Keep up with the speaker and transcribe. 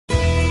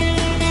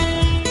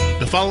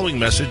following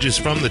message is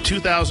from the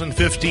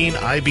 2015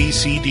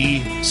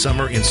 IBCD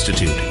Summer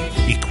Institute,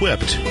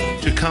 Equipped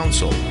to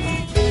Counsel.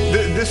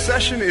 This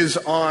session is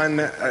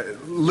on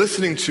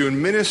listening to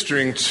and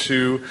ministering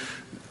to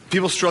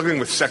people struggling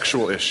with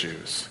sexual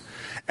issues.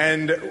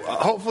 And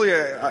hopefully,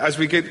 as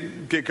we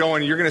get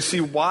going, you're going to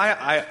see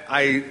why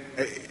I,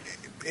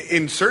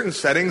 in certain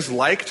settings,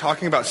 like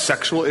talking about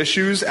sexual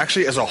issues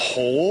actually as a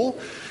whole,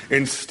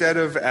 instead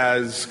of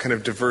as kind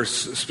of diverse,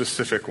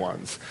 specific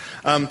ones.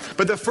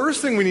 But the first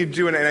thing we need to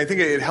do, and I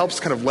think it helps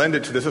kind of lend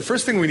it to this, the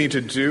first thing we need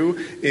to do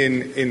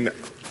in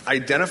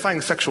identifying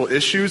sexual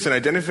issues and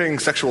identifying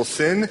sexual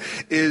sin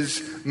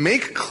is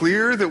make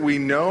clear that we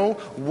know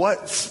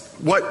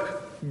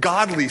what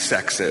godly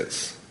sex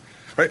is.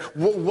 Right?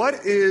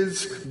 What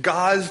is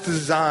God's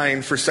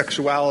design for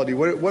sexuality?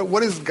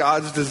 What is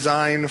God's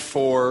design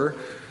for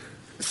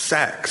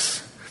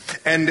sex?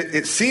 And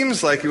it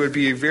seems like it would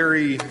be a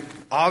very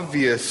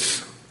obvious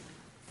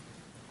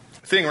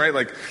thing, right?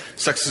 Like,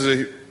 sex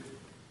is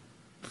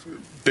a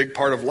big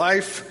part of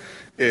life.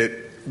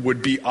 It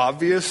would be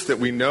obvious that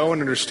we know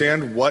and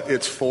understand what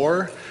it's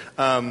for.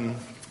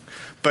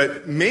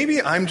 But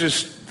maybe I'm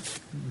just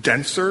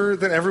denser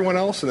than everyone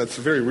else, and that's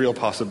a very real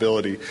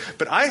possibility.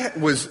 But I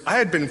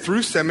had been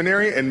through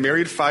seminary and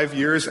married 5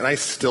 years, and I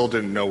still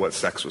didn't know what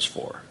sex was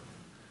for.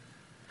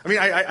 I mean,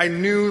 I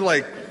knew,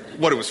 like,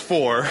 what it was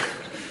for.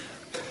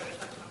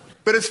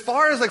 But as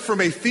far as, like, from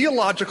a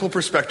theological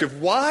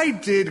perspective, why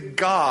did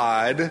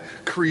God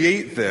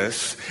create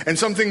this? And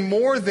something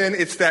more than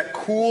it's that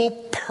cool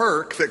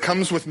perk that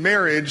comes with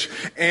marriage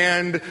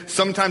and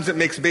sometimes it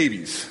makes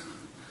babies.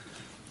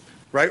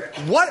 Right?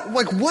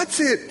 What's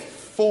it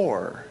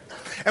for?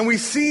 And we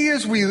see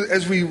as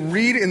we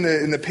read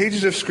in the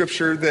pages of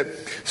Scripture that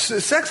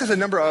sex has a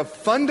number of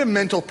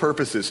fundamental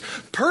purposes.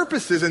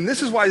 Purposes, and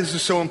this is why this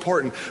is so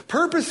important,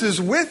 purposes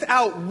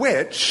without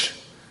which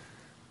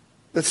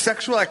that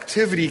sexual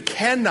activity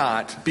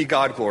cannot be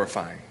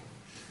God-glorifying.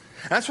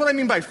 That's what I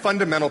mean by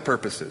fundamental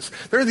purposes.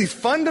 There are these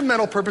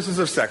fundamental purposes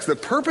of sex, the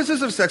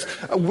purposes of sex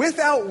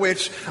without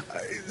which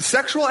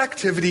sexual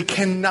activity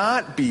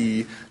cannot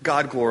be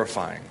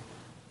God-glorifying.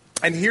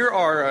 And here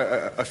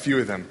are a few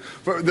of them.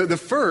 The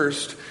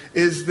first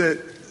is that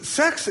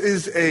sex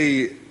is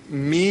a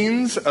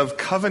means of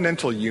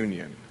covenantal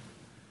union.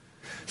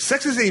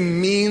 Sex is a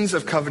means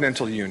of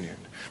covenantal union.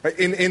 Right?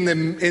 In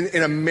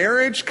a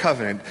marriage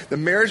covenant, the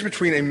marriage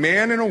between a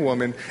man and a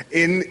woman,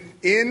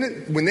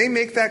 when they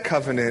make that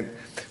covenant,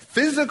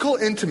 physical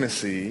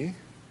intimacy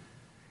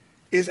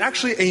is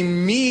actually a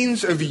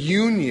means of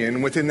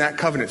union within that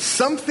covenant.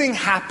 Something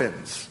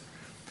happens.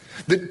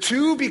 The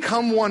two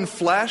become one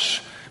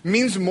flesh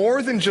means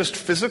more than just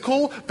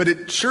physical, but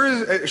it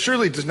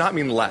surely does not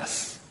mean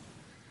less.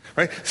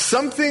 Right?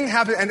 Something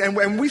happened,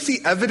 and we see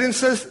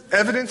evidence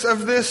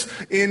of this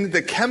in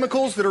the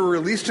chemicals that are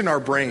released in our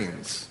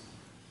brains.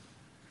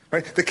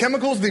 Right? The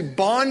chemicals, the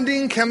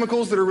bonding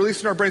chemicals that are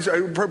released in our brains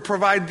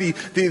provide the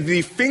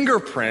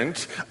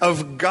fingerprint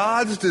of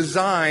God's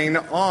design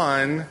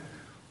on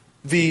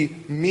the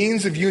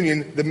means of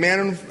union, the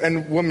man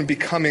and woman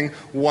becoming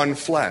one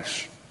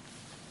flesh.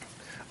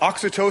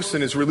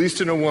 Oxytocin is released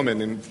in a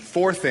woman in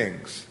 4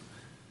 things: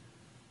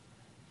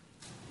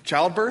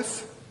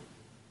 childbirth,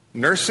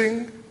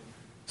 nursing,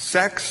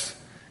 sex,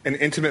 and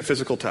intimate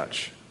physical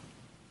touch.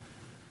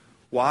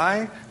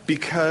 Why?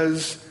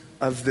 Because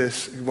of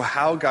this,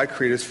 how God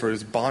created us for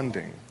his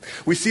bonding.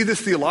 We see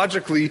this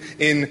theologically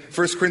in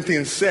 1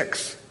 Corinthians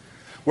 6,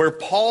 where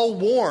Paul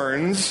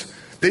warns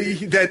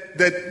that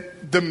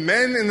the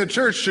men in the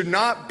church should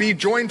not be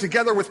joined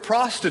together with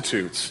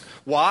prostitutes.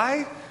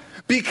 Why?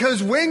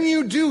 Because when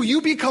you do,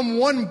 you become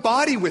one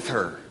body with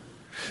her.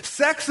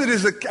 Sex that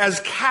is as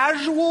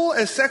casual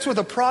as sex with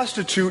a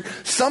prostitute,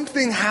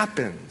 something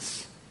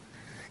happens.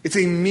 It's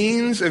a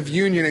means of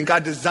union, and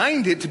God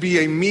designed it to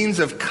be a means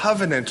of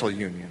covenantal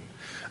union.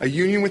 A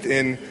union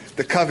within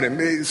the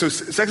covenant. So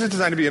sex is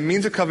designed to be a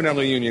means of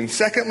covenantal union.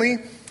 Secondly,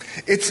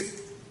 it's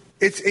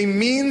a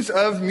means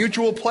of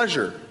mutual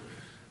pleasure.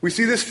 We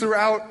see this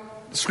throughout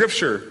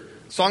Scripture,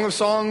 Song of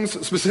Songs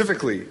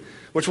specifically,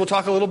 which we'll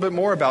talk a little bit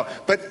more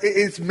about. But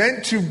it's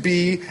meant to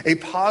be a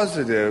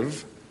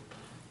positive,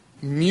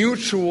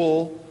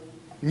 mutually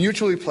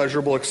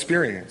pleasurable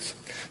experience.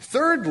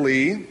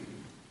 Thirdly,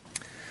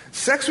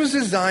 sex was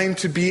designed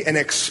to be an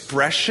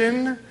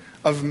expression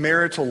of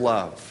marital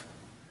love.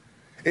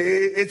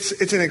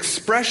 It's an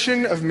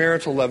expression of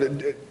marital love.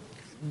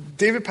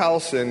 David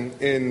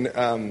Powlison, in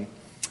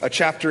a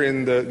chapter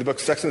in the book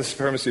Sex and the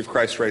Supremacy of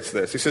Christ, writes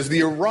this. He says, "The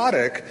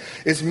erotic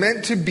is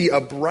meant to be a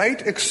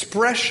bright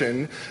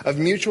expression of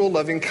mutual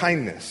loving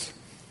kindness.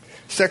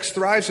 Sex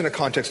thrives in a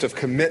context of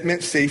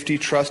commitment, safety,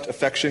 trust,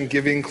 affection,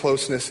 giving,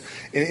 closeness,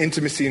 and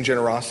intimacy and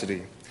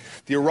generosity.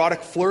 The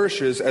erotic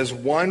flourishes as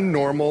one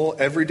normal,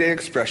 everyday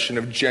expression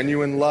of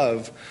genuine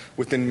love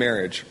within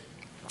marriage."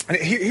 And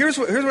here's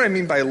what I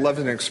mean by love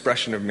is an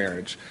expression of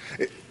marriage.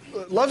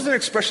 Love's an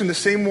expression the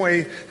same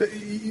way.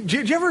 Do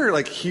you ever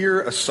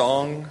hear a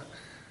song,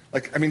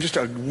 just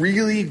a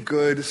really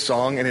good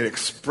song, and it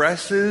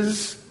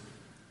expresses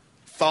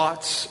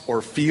thoughts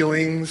or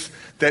feelings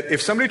that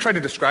if somebody tried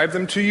to describe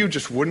them to you,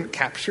 just wouldn't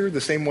capture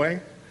the same way,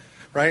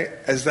 right?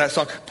 As that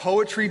song.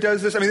 Poetry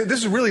does this. I mean, this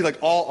is really like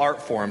all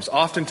art forms.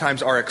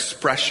 Oftentimes are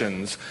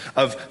expressions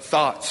of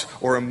thoughts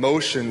or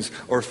emotions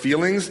or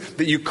feelings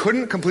that you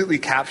couldn't completely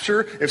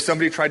capture if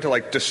somebody tried to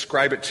like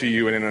describe it to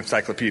you in an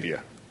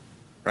encyclopedia,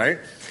 right?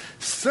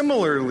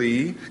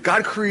 Similarly,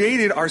 God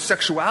created our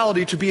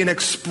sexuality to be an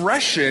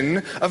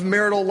expression of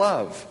marital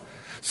love.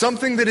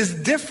 Something that is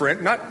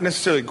different, not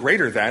necessarily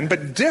greater than,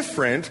 but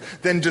different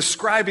than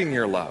describing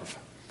your love.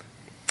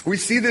 We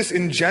see this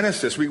in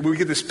Genesis. We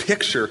get this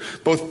picture,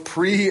 both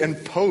pre and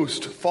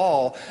post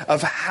fall,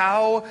 of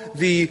how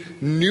the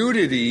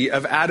nudity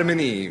of Adam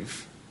and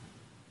Eve,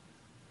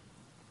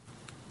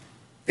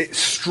 it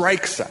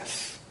strikes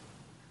us.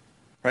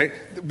 Right?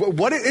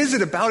 What is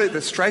it about it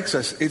that strikes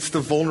us? It's the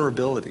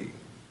vulnerability.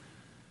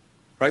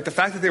 Right? The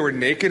fact that they were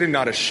naked and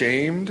not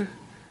ashamed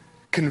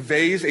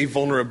conveys a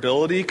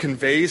vulnerability,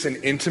 conveys an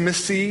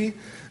intimacy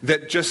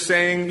that just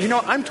saying,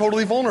 I'm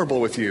totally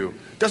vulnerable with you,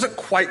 doesn't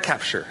quite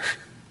capture.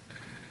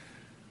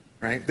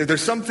 Right?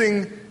 There's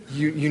something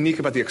unique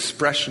about the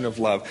expression of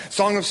love.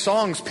 Song of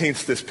Songs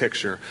paints this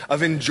picture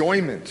of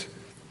enjoyment,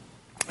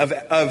 of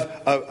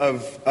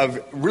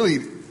really,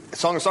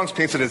 Song of Songs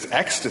paints it as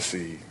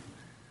ecstasy.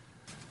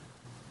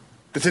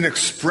 It's an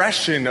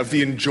expression of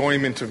the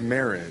enjoyment of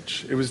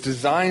marriage. It was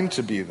designed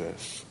to be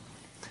this.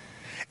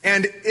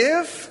 And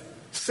if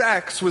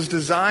sex was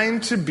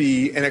designed to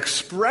be an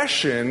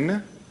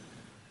expression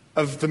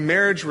of the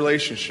marriage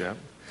relationship,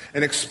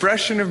 an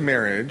expression of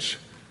marriage,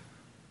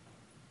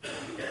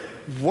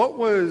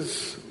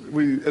 as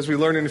we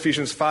learn in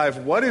Ephesians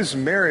 5, what is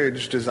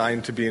marriage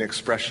designed to be an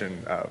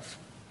expression of?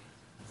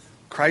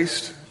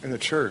 Christ and the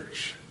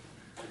church.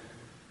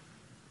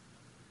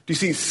 You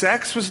see,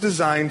 sex was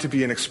designed to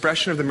be an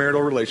expression of the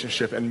marital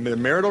relationship, and the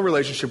marital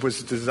relationship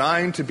was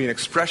designed to be an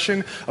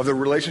expression of the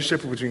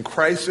relationship between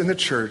Christ and the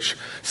church.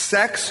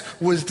 Sex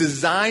was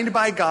designed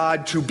by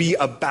God to be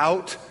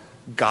about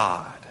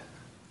God,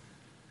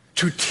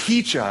 to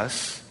teach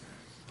us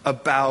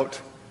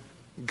about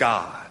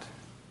God,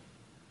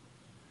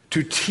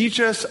 to teach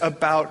us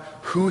about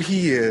who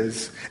he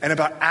is and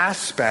about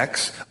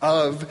aspects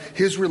of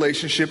his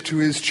relationship to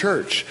his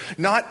church.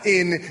 Not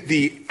in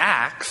the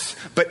acts,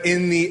 but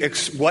in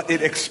what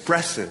it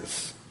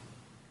expresses.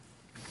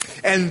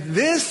 And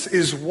this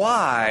is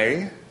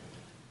why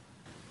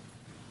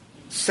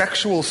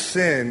sexual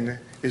sin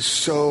is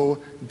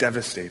so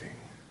devastating.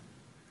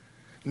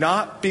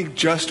 Not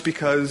just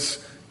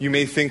because you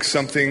may think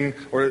something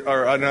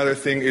or another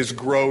thing is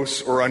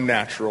gross or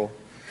unnatural.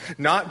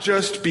 Not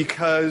just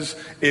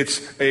because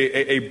it's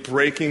a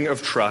breaking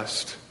of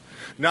trust.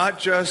 Not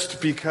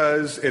just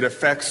because it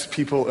affects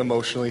people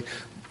emotionally.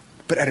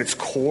 But at its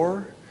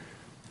core,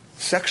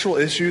 sexual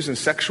issues and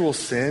sexual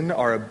sin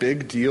are a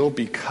big deal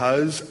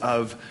because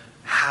of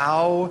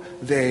how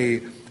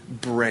they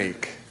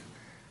break,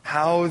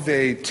 how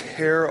they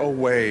tear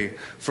away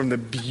from the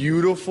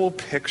beautiful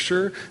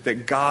picture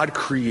that God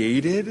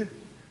created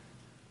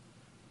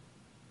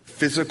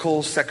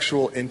physical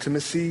sexual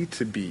intimacy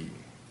to be.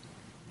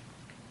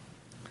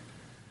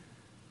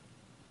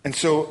 And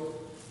so,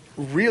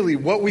 really,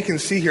 what we can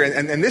see here,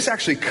 and this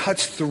actually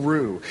cuts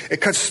through.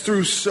 It cuts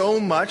through so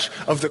much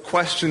of the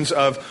questions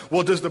of,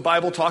 well, does the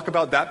Bible talk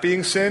about that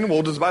being sin?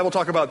 Well, does the Bible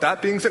talk about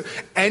that being sin?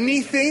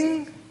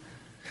 Anything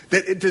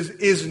that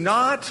is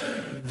not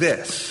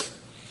this,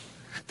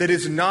 that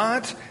is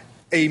not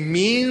a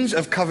means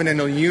of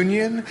covenantal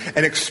union,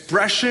 an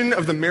expression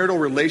of the marital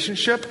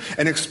relationship,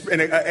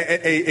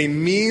 a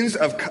means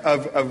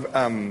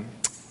of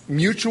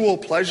mutual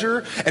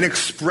pleasure, an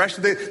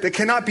expression that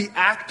cannot be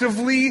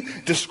actively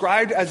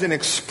described as an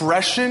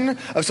expression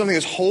of something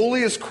as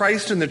holy as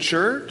Christ and the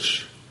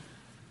church,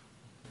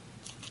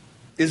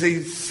 is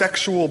a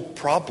sexual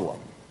problem.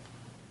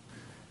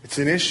 It's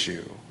an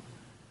issue.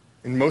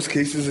 In most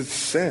cases, it's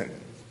sin.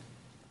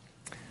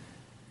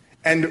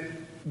 And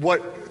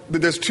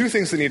there's two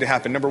things that need to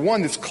happen. Number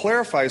one, this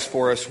clarifies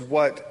for us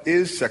what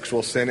is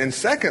sexual sin. And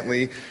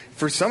secondly,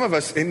 for some of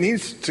us, it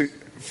needs to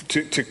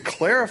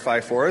clarify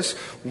for us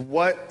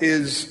what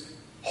is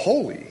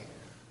holy.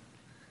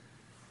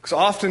 Because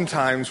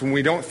oftentimes when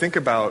we don't think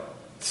about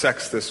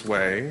sex this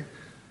way,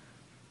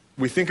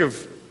 we think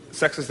of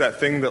sex as that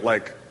thing that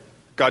like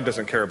God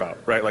doesn't care about,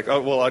 right? Like,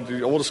 oh, well,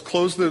 we'll just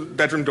close the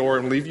bedroom door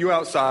and leave you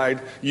outside,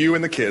 you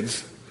and the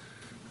kids,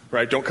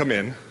 right? Don't come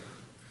in.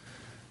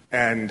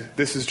 And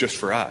this is just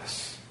for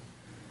us.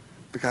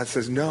 But God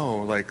says, no,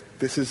 like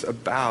this is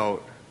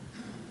about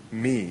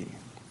me.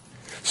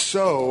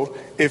 So,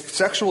 if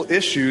sexual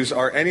issues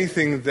are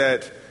anything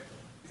that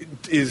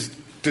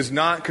does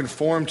not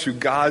conform to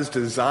God's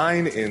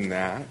design in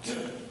that,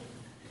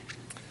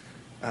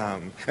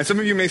 and some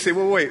of you may say,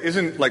 well, wait,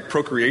 isn't like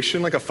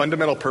procreation like a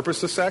fundamental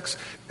purpose of sex?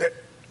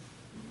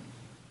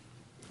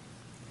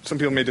 Some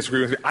people may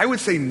disagree with me. I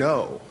would say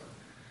no.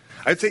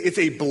 I'd say it's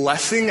a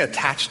blessing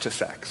attached to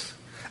sex.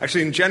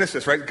 Actually, in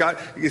Genesis, right,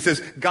 it says,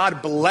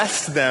 God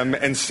blessed them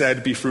and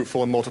said, be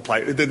fruitful and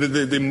multiply.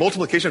 The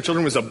multiplication of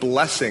children was a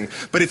blessing,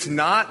 but it's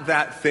not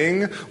that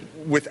thing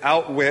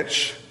without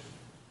which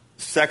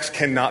sex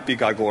cannot be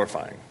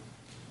God-glorifying.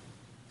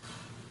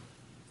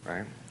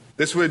 Right?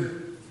 This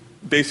would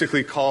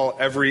basically call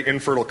every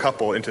infertile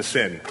couple into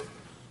sin.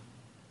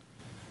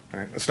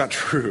 Right? That's not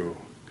true.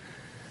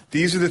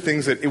 These are the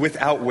things that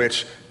without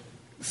which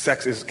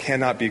sex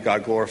cannot be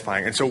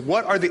God-glorifying. And so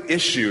what are the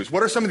issues?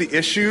 What are some of the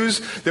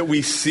issues that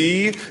we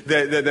see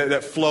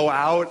that flow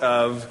out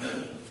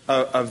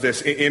of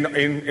this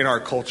in our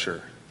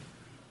culture?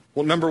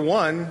 Well, number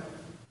one,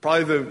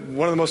 probably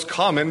one of the most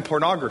common,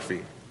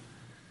 pornography.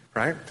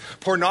 Right?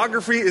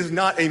 Pornography is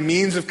not a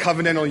means of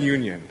covenantal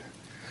union.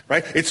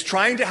 Right? It's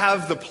trying to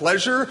have the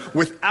pleasure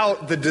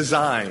without the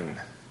design.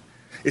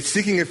 It's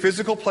seeking a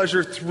physical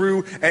pleasure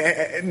through,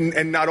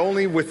 and not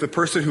only with the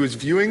person who is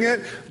viewing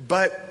it,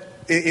 but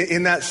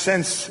in that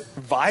sense,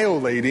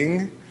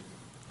 violating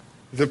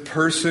the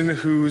person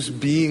who's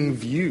being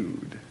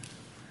viewed.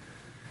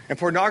 And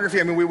pornography,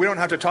 I mean, we don't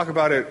have to talk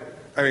about it.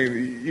 I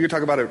mean, you can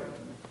talk about it.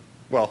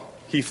 Well,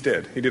 Heath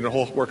did. He did a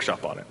whole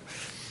workshop on it.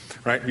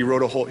 Right? He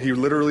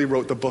literally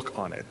wrote the book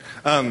on it,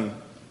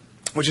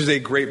 which is a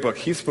great book.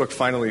 Heath's book,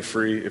 Finally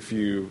Free. If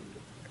you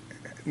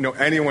know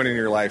anyone in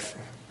your life,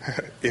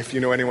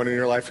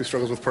 who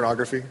struggles with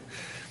pornography,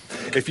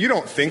 if you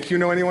don't think you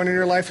know anyone in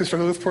your life who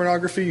struggles with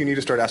pornography, you need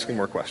to start asking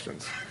more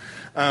questions.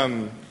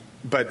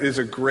 But it is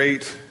a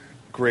great,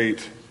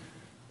 great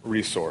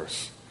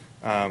resource.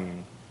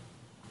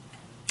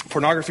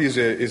 Pornography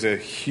is a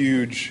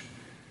huge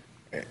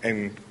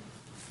and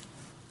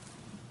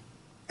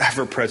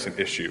ever-present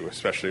issue,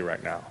 especially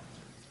right now.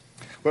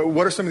 But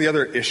what are some of the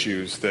other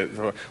issues?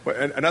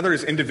 Another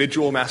is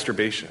individual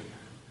masturbation.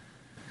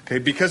 Okay,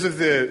 because of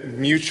the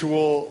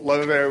mutual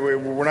love,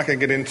 we're not going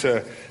to get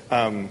into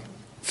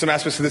some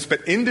aspects of this,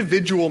 but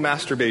individual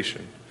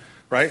masturbation,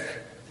 right?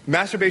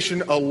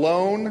 Masturbation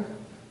alone,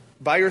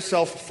 by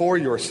yourself, for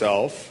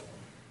yourself,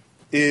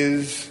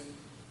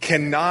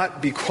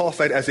 cannot be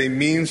qualified as a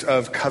means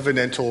of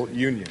covenantal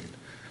union,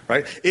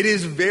 right? It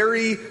is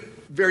very,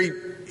 very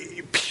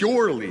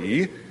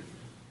purely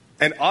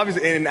and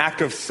obviously an act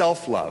of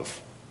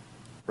self-love,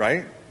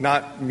 right?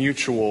 Not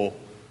mutual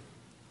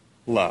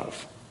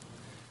love.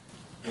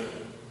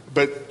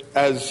 But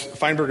as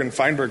Feinberg and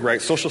Feinberg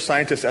write, social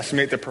scientists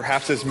estimate that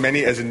perhaps as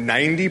many as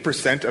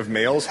 90% of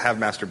males have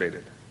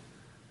masturbated.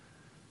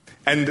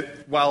 And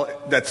while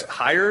that's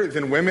higher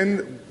than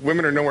women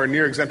are nowhere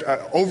near exempt.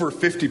 Over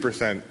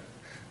 50%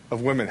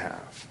 of women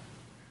have.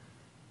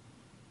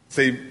 It's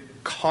a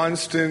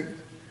constant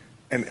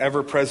and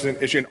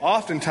ever-present issue. And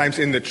oftentimes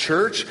in the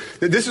church,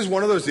 this is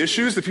one of those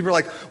issues that people are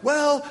like,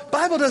 well,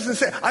 Bible doesn't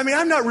say, I mean,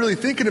 I'm not really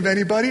thinking of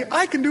anybody.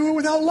 I can do it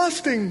without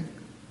lusting.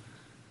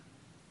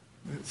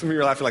 Some of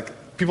you are laughing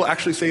like, people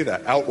actually say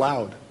that out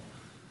loud.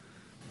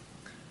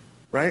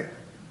 Right?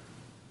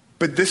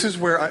 But this is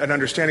where an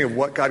understanding of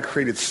what God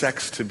created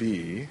sex to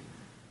be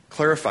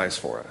clarifies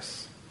for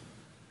us.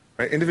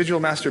 Right? Individual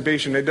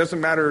masturbation, it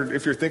doesn't matter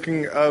if you're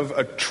thinking of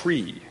a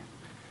tree.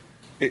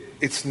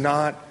 It's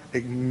not a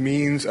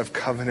means of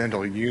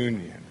covenantal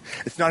union.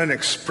 It's not an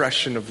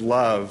expression of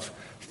love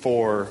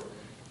for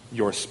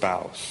your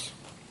spouse.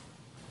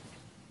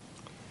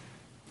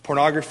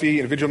 Pornography,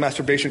 individual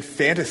masturbation,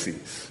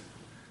 fantasies.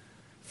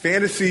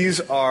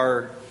 Fantasies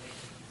are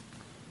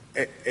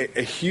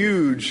a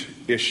huge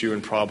issue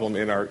and problem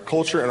in our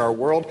culture and our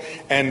world.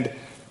 And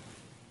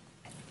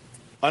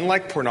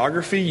unlike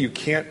pornography, you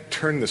can't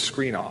turn the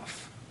screen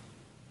off.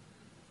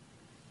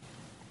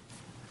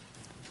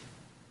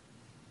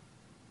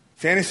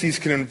 Fantasies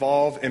can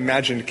involve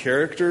imagined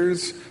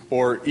characters,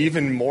 or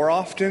even more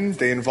often,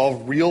 they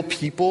involve real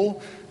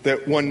people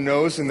that one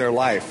knows in their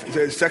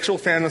life. Sexual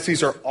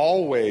fantasies are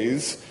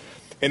always,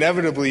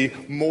 inevitably,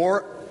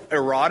 more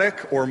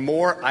erotic or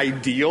more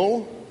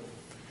ideal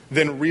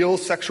than real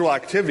sexual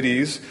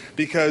activities,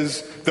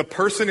 because the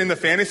person in the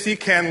fantasy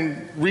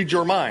can read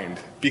your mind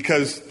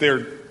because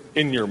they're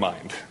in your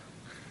mind.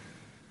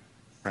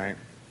 Right?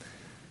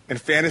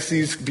 And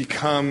fantasies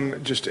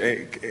become just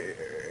a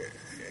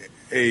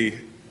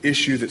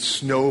issue that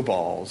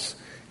snowballs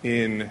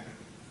in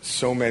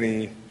so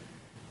many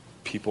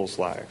people's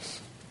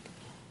lives.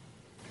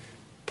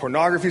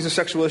 Pornography is a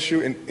sexual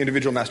issue, and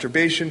individual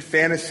masturbation,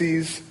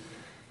 fantasies.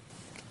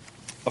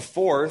 A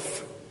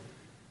fourth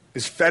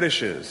is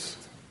fetishes.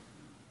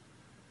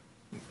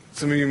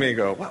 Some of you may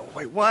go,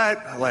 wait,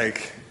 what?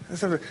 Like,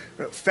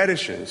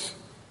 fetishes.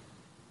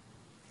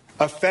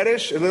 A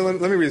fetish, let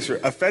me read this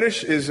here. A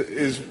fetish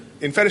is,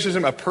 in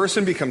fetishism, a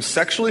person becomes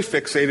sexually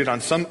fixated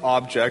on some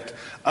object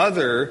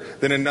other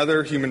than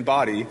another human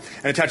body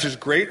and attaches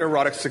great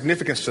erotic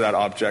significance to that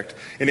object.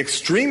 In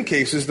extreme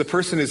cases, the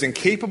person is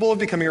incapable of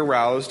becoming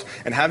aroused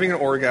and having an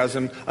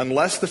orgasm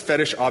unless the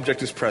fetish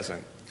object is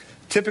present.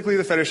 Typically,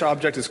 the fetish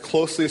object is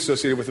closely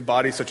associated with the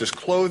body, such as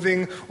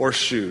clothing or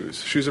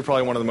shoes. Shoes are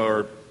probably one of the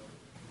more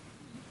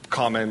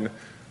common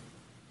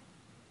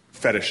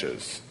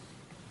fetishes.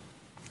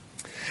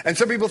 And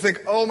some people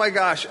think, oh my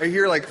gosh, I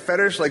hear like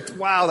fetish, like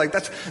wow, like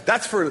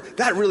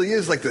that really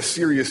is like the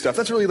serious stuff.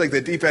 That's really like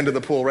the deep end of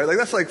the pool, right? Like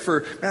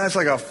that's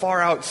like a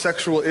far out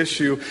sexual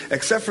issue,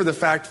 except for the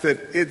fact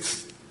that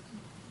it's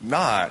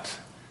not.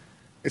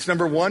 It's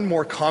number one,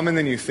 more common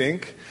than you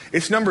think.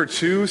 It's number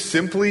two,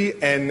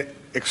 simply an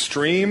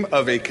extreme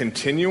of a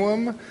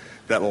continuum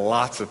that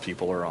lots of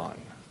people are on.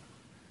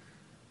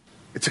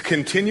 It's a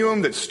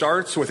continuum that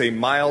starts with a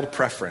mild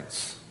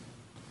preference.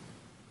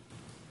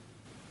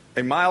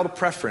 A mild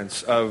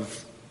preference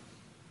of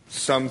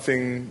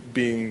something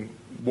being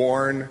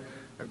worn,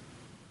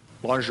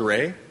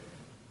 lingerie,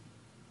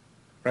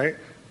 right?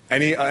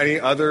 Any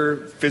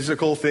other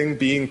physical thing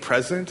being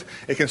present.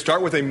 It can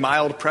start with a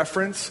mild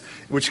preference,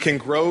 which can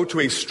grow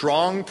to a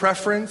strong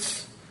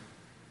preference,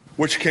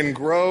 which can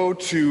grow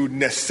to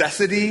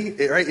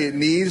necessity, right? It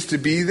needs to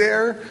be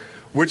there,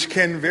 which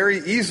can very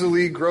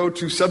easily grow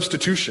to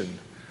substitution,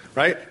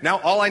 right? Now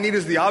all I need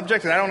is the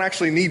object and I don't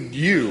actually need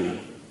you.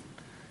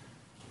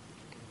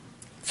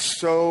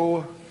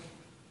 So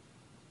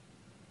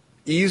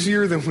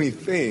easier than we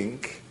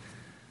think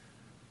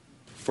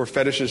for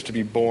fetishes to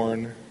be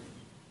born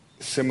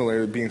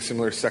being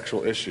similar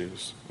sexual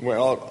issues.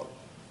 Well,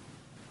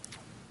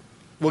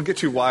 we'll get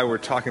to why we're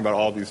talking about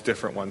all these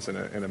different ones in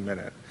a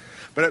minute.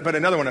 But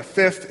another one, a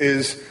fifth,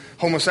 is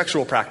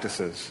homosexual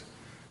practices,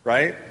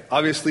 right?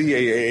 Obviously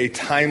a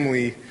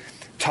timely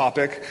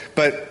topic,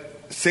 but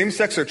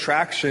same-sex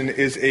attraction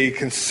is a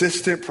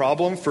consistent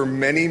problem for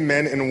many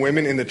men and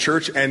women in the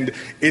church, and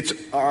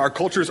our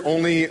culture is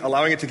only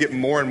allowing it to get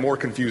more and more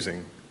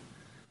confusing,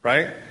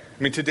 right? I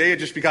mean, today it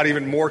just got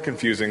even more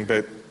confusing,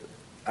 but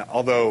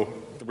although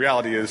the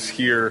reality is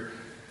here,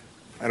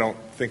 I don't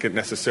think it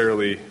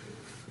necessarily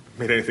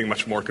made anything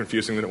much more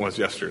confusing than it was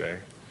yesterday.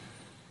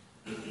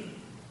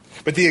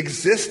 But the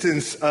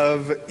existence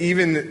of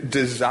even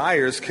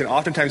desires can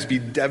oftentimes be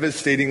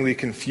devastatingly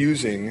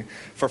confusing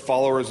for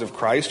followers of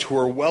Christ who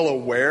are well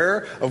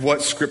aware of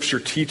what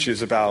Scripture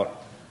teaches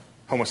about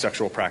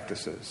homosexual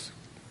practices.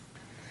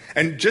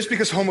 And just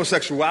because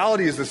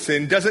homosexuality is a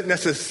sin doesn't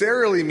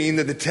necessarily mean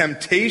that the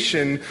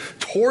temptation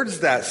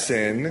towards that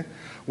sin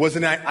was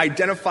an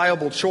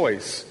identifiable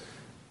choice,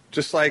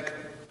 just like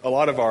a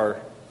lot of our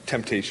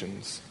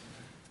temptations.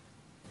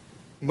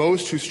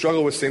 Most who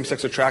struggle with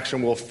same-sex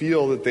attraction will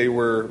feel that they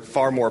were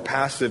far more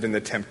passive in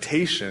the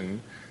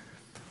temptation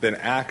than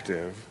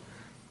active,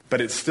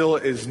 but it still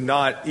is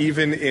not,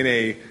 even in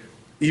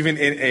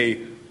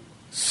a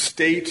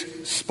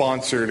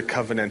state-sponsored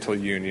covenantal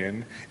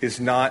union, is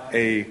not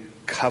a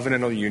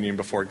covenantal union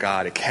before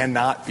God. It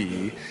cannot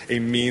be a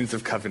means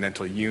of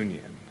covenantal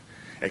union.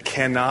 It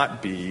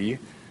cannot be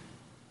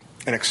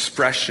an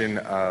expression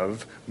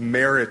of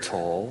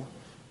marital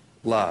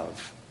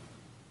love.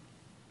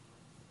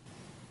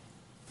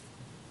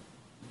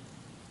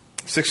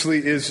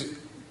 Sixthly is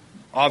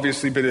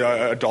obviously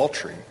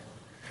adultery.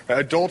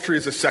 Adultery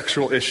is a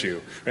sexual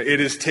issue.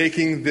 It is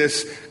taking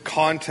this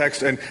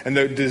context and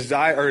the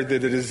desire, or the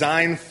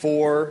design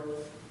for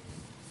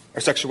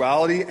our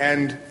sexuality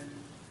and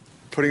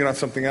putting it on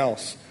something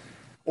else.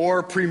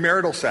 Or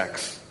premarital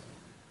sex.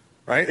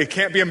 Right? It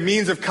can't be a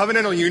means of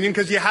covenantal union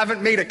because you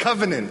haven't made a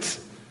covenant.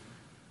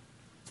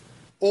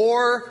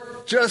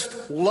 Or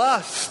just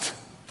lust,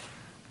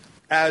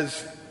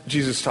 as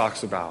Jesus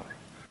talks about.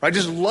 Right?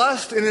 Just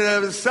lust in and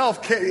of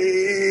itself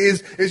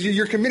is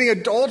you're committing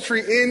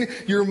adultery in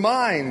your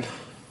mind.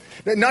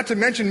 Not to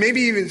mention,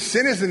 maybe even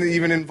sin isn't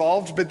even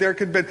involved, but there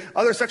could be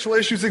other sexual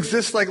issues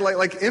exist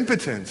like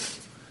impotence.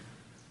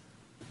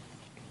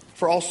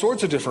 For all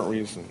sorts of different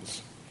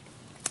reasons.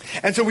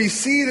 And so we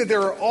see that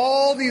there are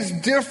all these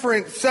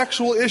different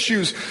sexual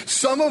issues,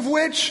 some of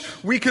which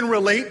we can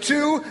relate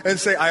to and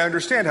say, I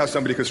understand how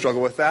somebody could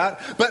struggle with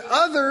that. But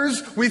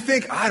others, we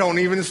think, I don't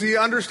even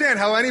understand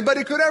how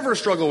anybody could ever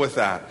struggle with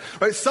that.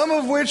 Right? Some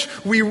of which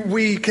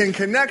we can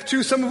connect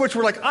to, some of which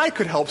we're like, I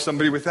could help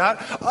somebody with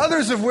that.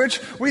 Others of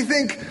which we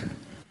think,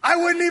 I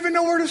wouldn't even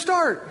know where to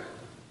start.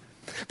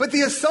 But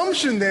the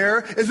assumption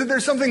there is that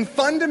there's something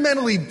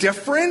fundamentally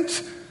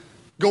different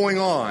going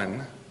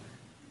on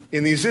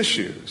in these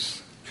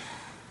issues.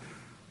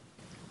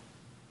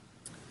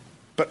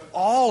 But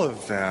all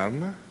of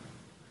them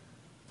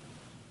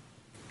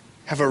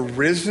have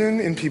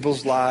arisen in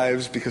people's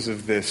lives because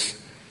of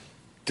this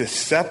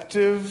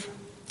deceptive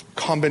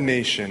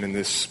combination and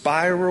this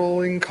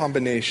spiraling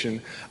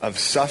combination of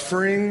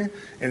suffering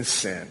and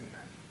sin.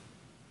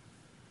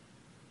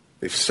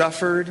 They've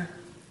suffered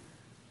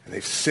and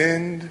they've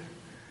sinned and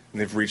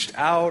they've reached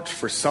out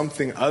for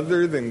something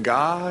other than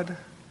God.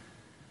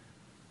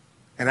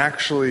 And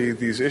actually,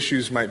 these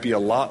issues might be a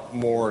lot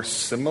more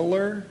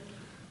similar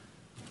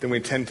than we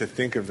tend to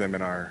think of them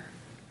in our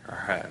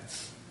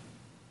heads.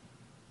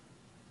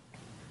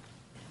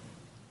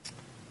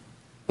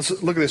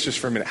 Let's look at this just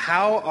for a minute.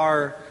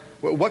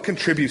 What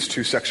contributes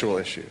to sexual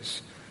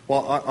issues?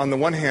 Well, on the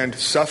one hand,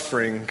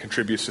 suffering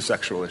contributes to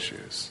sexual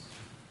issues.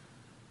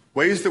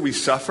 Ways that we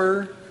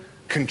suffer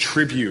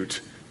contribute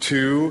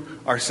to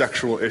our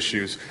sexual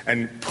issues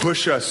and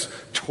push us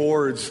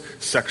towards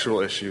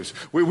sexual issues.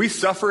 We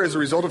suffer as a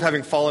result of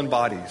having fallen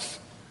bodies.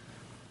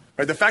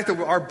 Right? The fact that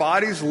our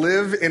bodies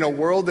live in a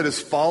world that is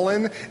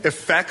fallen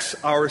affects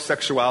our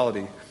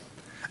sexuality.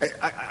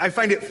 I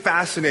find it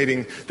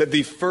fascinating that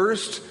the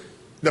first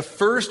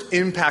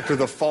impact of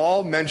the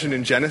fall mentioned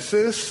in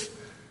Genesis,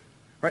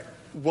 right,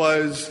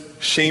 was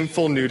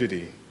shameful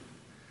nudity.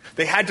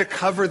 They had to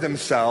cover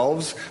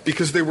themselves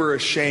because they were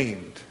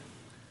ashamed.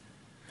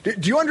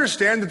 Do you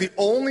understand that the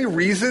only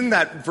reason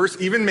that verse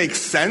even makes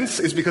sense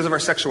is because of our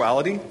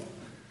sexuality?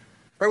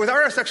 Right? Without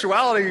our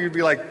sexuality, you'd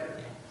be like,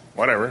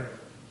 whatever.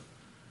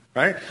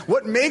 Right?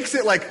 What makes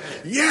it like,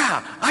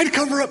 yeah, I'd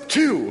cover up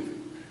too.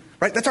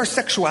 Right? That's our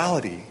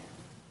sexuality.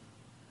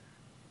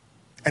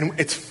 And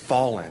it's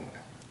fallen.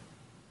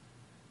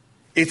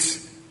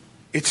 It's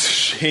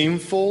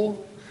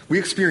shameful. We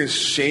experience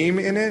shame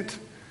in it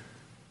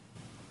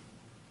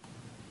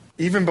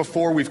even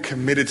before we've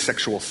committed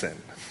sexual sin.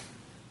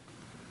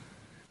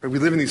 We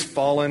live in these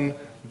fallen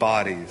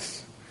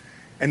bodies.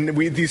 And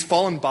these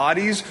fallen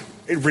bodies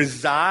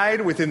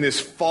reside within this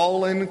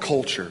fallen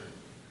culture.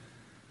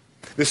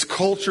 This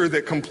culture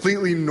that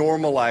completely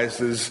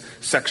normalizes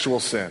sexual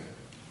sin.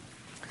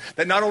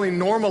 That not only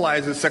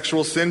normalizes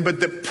sexual sin, but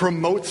that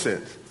promotes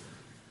it.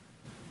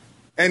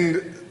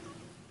 And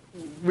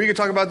we could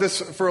talk about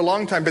this for a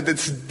long time, but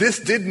this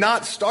did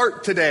not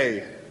start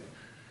today.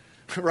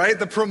 Right?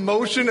 The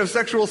promotion of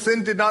sexual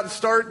sin did not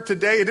start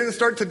today. It didn't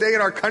start today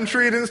in our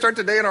country. It didn't start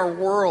today in our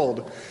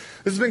world.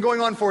 This has been going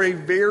on for a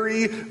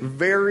very,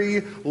 very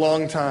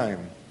long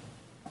time.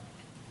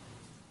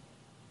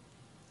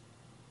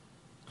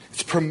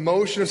 It's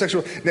promotion of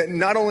sexual...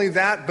 Not only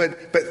that, but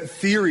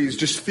theories.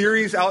 Just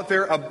theories out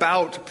there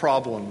about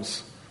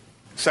problems.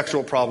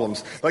 Sexual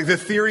problems. Like the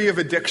theory of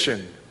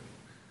addiction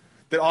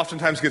that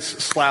oftentimes gets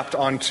slapped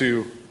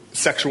onto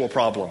sexual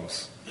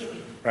problems.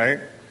 Right?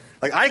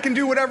 Like, I can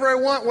do whatever I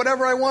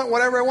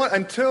want,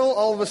 until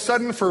all of a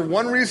sudden, for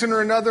one reason or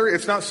another,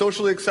 it's not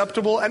socially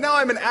acceptable, and now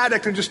I'm an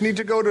addict and just need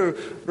to go to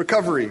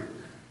recovery.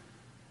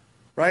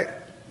 Right?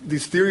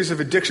 These theories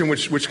of addiction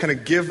which kind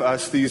of give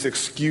us these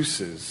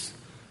excuses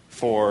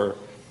for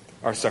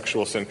our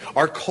sexual sin.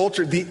 Our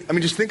culture,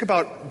 just think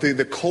about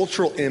the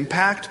cultural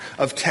impact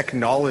of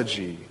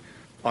technology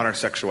on our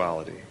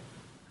sexuality.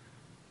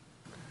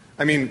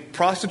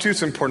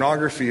 Prostitutes and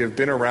pornography have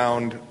been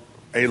around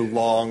a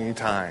long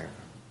time.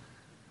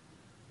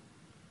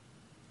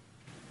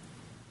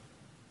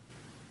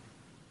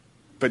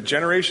 But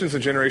generations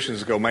and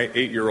generations ago, my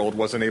 8-year-old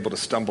wasn't able to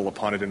stumble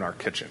upon it in our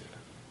kitchen.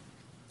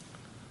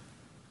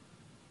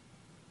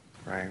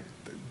 Right?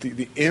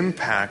 The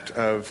impact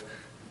of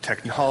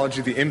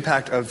technology, the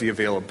impact of the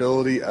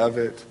availability of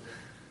it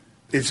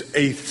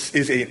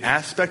is an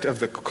aspect of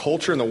the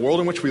culture and the world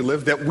in which we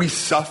live that we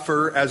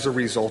suffer as a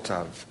result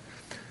of.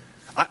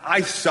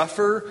 I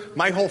suffer,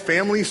 my whole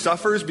family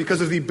suffers because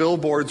of the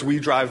billboards we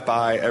drive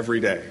by every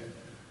day.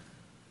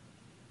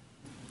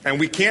 And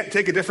we can't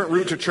take a different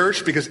route to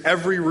church because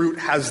every route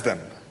has them.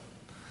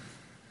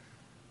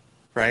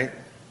 Right?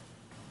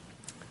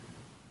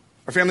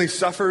 Our family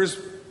suffers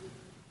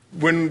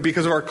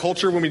because of our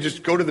culture when we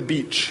just go to the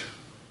beach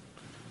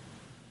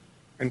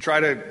and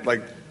try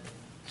to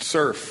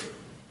surf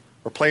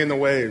or play in the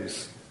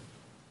waves.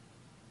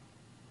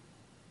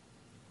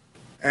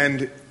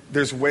 And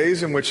there's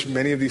ways in which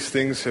many of these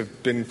things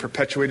have been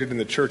perpetuated in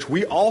the church.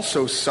 We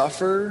also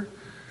suffer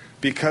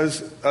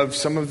because of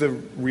some of the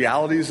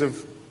realities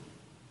of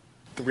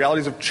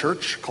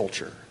church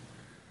culture,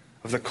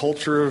 of the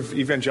culture of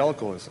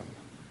evangelicalism.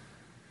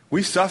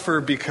 We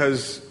suffer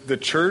because the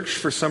church,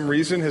 for some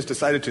reason, has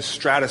decided to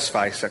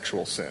stratify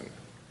sexual sin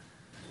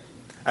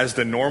as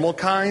the normal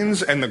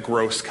kinds and the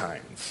gross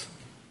kinds.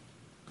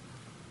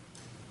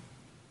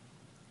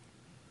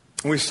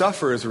 And we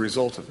suffer as a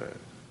result of it.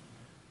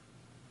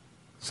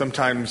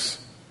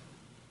 Sometimes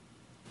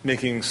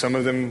making some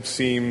of them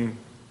seem,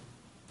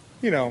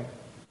 not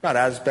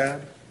as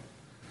bad.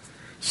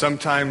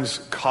 Sometimes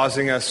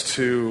causing us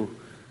to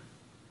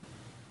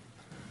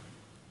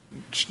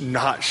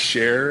not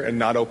share and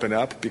not open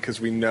up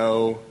because we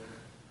know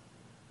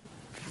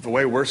the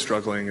way we're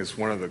struggling is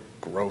one of the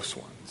gross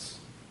ones.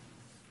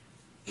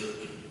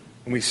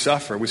 And we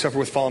suffer. We suffer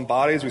with fallen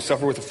bodies. We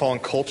suffer with a fallen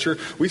culture.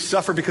 We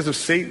suffer because of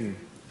Satan.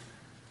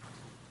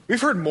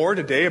 We've heard more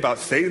today about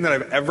Satan than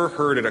I've ever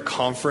heard at a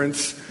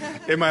conference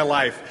in my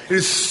life. It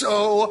is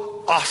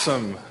so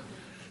awesome.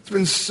 It's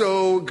been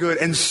so good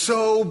and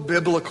so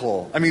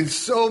biblical.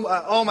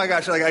 Oh my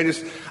gosh,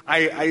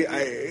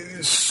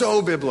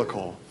 so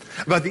biblical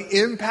about the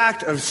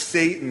impact of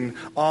Satan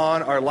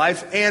on our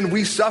life, and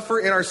we suffer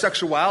in our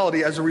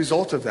sexuality as a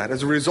result of that,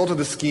 as a result of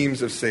the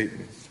schemes of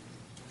Satan.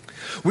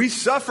 We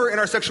suffer in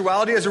our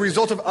sexuality as a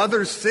result of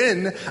other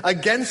sin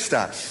against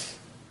us.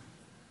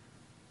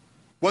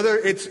 Whether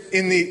it's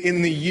in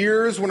the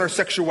years when our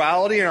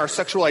sexuality and our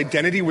sexual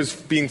identity was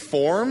being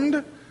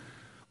formed,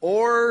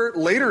 or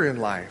later in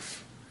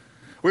life.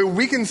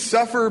 We can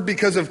suffer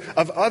because of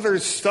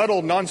others'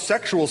 subtle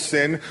non-sexual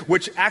sin,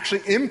 which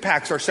actually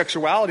impacts our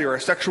sexuality or our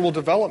sexual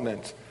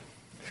development.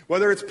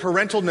 Whether it's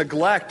parental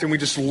neglect and we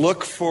just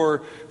look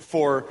for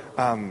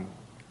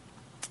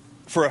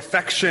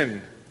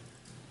affection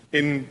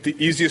in the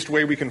easiest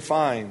way we can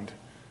find,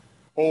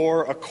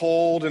 or a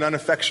cold and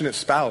unaffectionate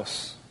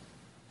spouse,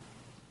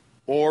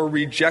 or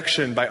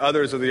rejection by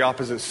others of the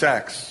opposite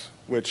sex,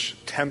 which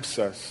tempts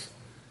us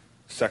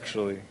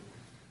sexually.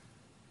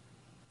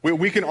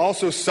 We can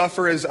also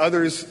suffer as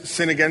others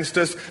sin against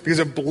us because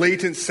of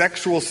blatant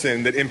sexual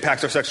sin that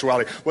impacts our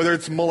sexuality, whether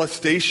it's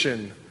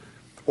molestation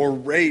or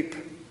rape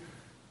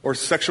or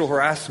sexual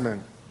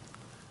harassment.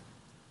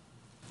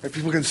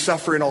 People can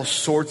suffer in all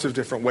sorts of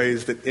different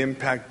ways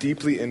that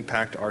deeply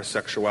impact our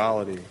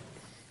sexuality.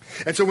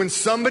 And so when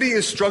somebody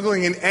is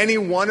struggling in any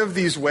one of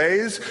these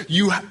ways,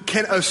 you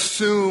can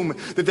assume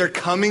that they're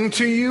coming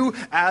to you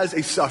as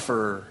a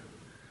sufferer,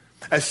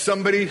 as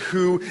somebody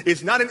who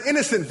is not an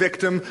innocent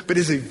victim, but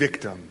is a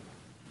victim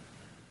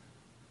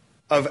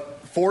of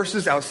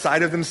forces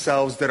outside of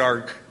themselves that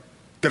are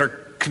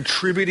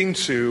contributing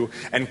to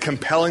and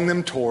compelling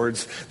them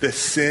towards the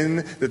sin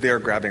that they are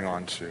grabbing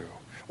onto,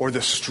 or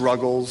the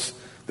struggles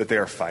that they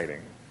are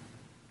fighting.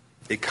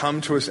 They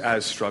come to us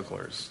as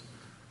strugglers.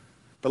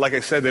 But like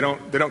I said, they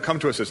don't come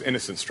to us as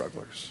innocent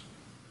strugglers.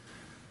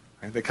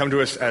 Right? They come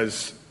to us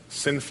as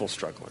sinful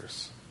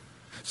strugglers.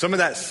 Some of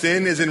that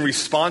sin is in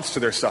response to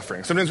their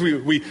suffering. Sometimes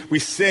we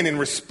sin in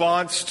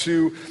response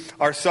to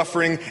our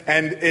suffering,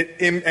 and it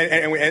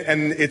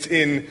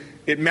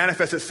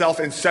manifests itself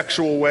in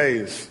sexual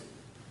ways.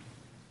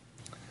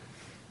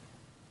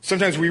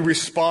 Sometimes we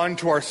respond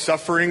to our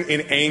suffering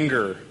in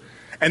anger,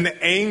 and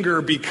the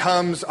anger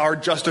becomes our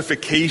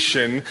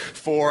justification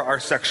for our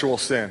sexual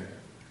sin.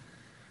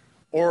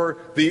 Or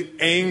the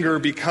anger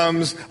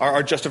becomes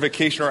our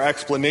justification or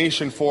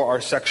explanation for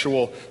our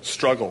sexual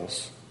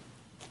struggles.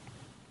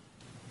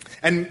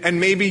 And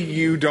maybe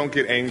you don't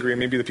get angry, and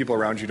maybe the people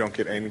around you don't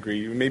get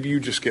angry. Maybe you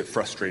just get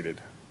frustrated,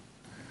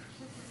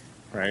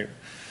 right?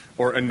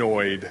 Or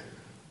annoyed,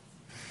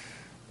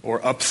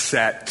 or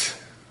upset.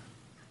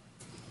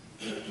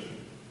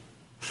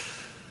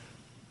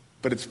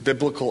 But it's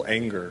biblical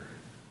anger.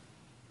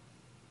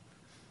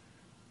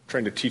 I'm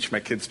trying to teach my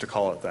kids to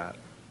call it that.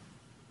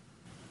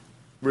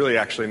 Really,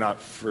 actually, not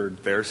for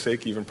their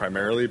sake, even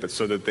primarily, but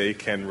so that they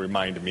can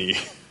remind me.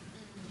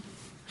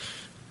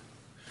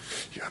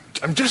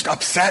 I'm just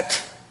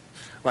upset.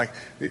 Like,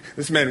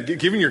 this man,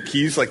 giving your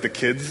keys like the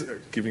kids,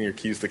 giving your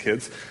kids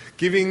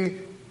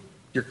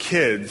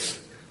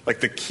like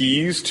the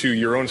keys to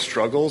your own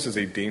struggles is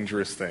a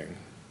dangerous thing.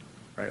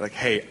 Right? Like,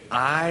 hey,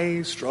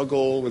 I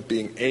struggle with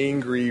being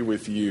angry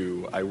with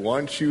you. I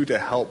want you to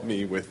help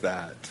me with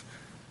that.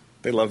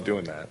 They love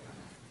doing that.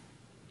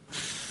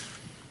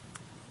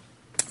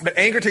 But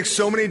anger takes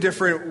so many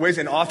different ways,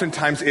 and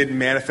oftentimes it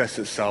manifests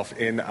itself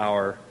in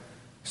our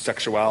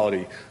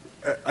sexuality.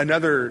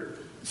 Another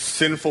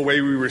sinful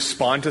way we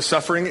respond to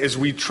suffering is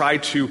we try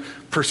to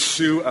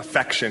pursue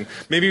affection.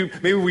 Maybe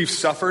we've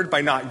suffered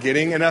by not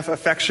getting enough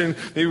affection.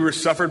 Maybe we're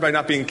suffered by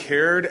not being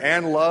cared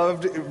and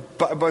loved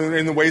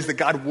in the ways that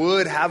God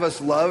would have us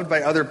loved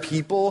by other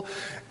people.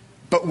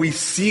 But we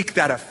seek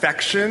that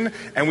affection,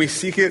 and we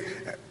seek it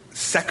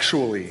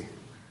sexually.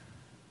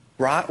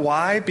 Right?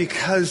 Why?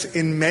 Because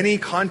in many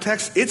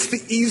contexts, it's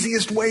the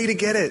easiest way to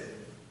get it.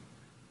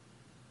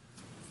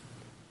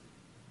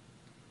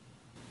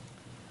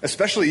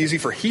 Especially easy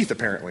for Heath,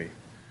 apparently.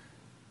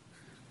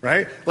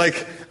 Right?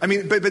 Like, I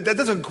mean, but that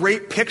does a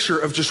great picture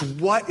of just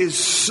what is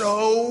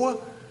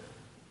so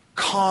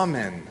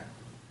common.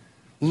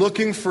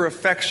 Looking for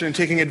affection,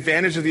 taking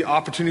advantage of the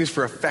opportunities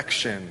for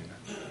affection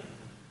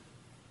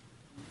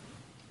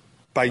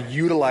by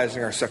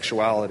utilizing our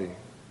sexuality.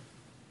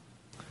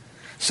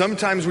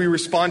 Sometimes we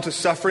respond to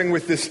suffering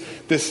with this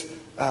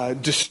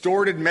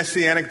distorted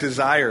messianic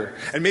desire.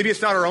 And maybe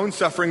it's not our own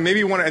suffering. Maybe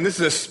you want to, and this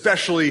is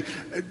especially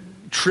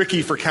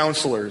tricky for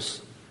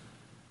counselors.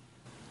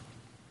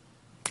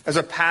 As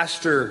a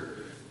pastor,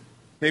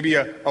 maybe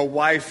a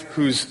wife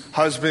whose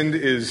husband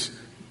is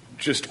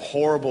just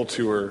horrible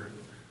to her,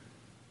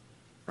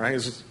 right?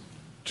 Is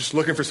just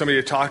looking for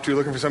somebody to talk to,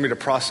 looking for somebody to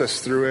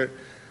process through it.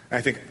 And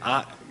I think,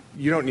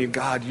 you don't need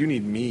God, you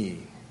need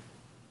me.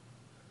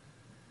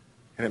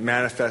 And it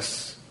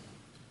manifests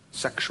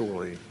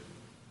sexually.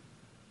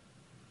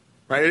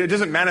 Right? It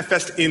doesn't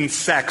manifest in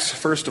sex,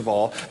 first of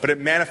all, but it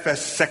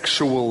manifests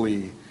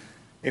sexually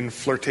in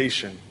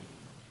flirtation.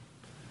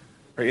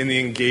 Right? In the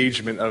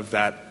engagement of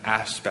that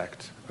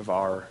aspect of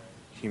our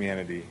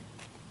humanity,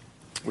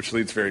 which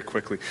leads very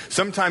quickly.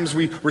 Sometimes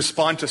we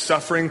respond to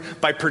suffering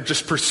by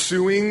just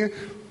pursuing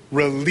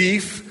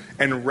relief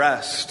and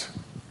rest.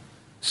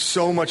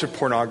 So much of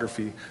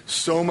pornography,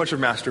 so much of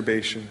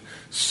masturbation,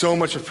 so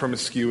much of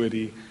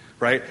promiscuity,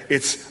 right?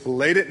 It's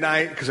late at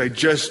night because I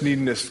just need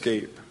an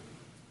escape.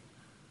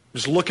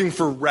 Just looking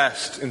for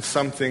rest in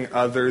something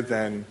other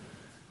than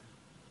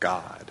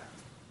God.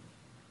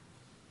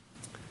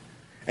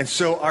 And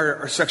so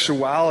our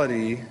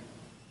sexuality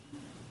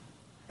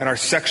and our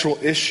sexual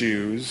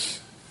issues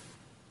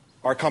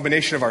our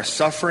combination of our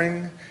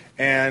suffering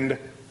and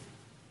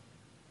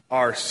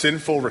our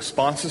sinful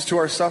responses to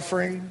our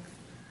suffering,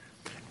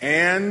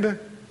 and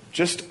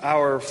just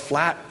our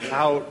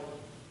flat-out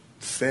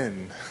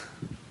sin.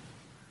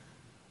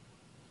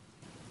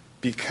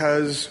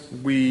 Because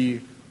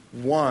we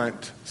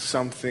want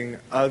something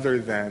other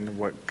than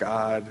what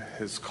God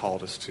has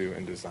called us to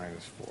and designed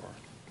us for.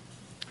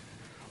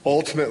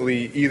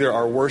 Ultimately, either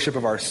our worship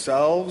of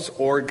ourselves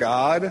or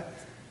God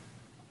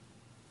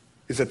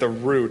is at the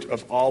root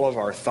of all of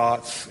our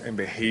thoughts and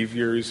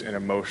behaviors and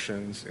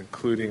emotions,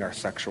 including our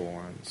sexual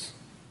ones.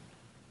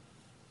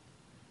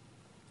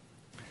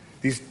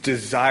 These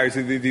desires,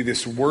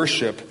 this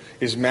worship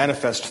is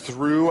manifest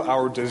through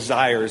our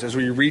desires as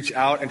we reach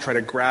out and try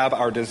to grab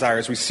our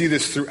desires. We see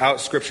this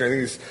throughout Scripture. I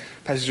think these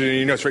passages are in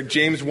your notes, right?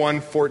 James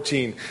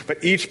 1:14.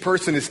 But each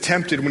person is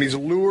tempted when he's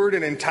lured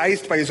and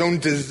enticed by his own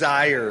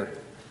desire.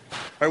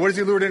 Right, what is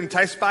he lured and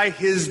enticed by?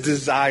 His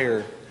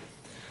desire.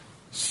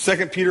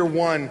 2 Peter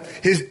 1,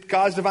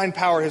 God's divine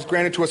power has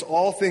granted to us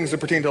all things that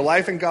pertain to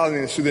life and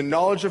godliness through the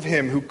knowledge of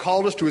him who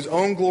called us to his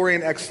own glory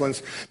and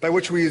excellence, by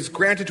which he has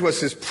granted to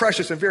us his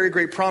precious and very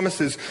great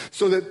promises,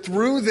 so that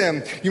through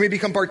them you may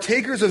become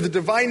partakers of the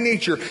divine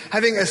nature,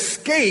 having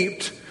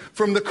escaped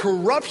from the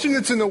corruption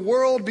that's in the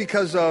world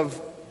because of,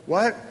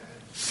 what?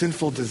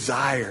 Sinful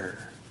desire.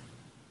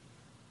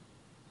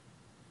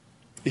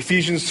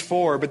 Ephesians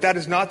 4, but that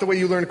is not the way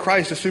you learned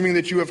Christ, assuming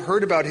that you have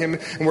heard about him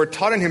and were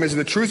taught in him as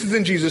the truth is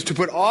in Jesus, to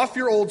put off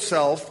your old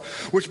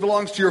self, which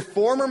belongs to your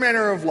former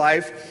manner of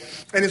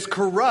life and is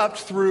corrupt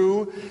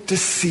through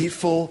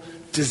deceitful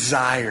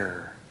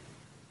desire.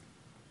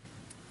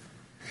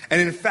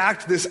 And in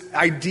fact, this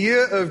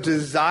idea of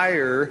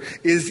desire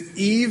is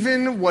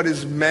even what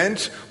is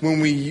meant when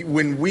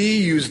we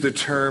use the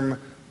term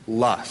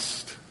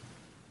lust.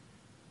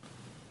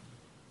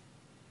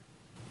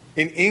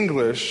 In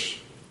English,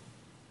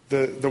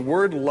 the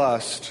word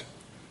lust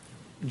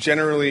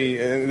generally,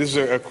 and this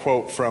is a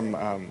quote from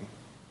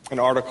an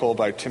article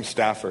by Tim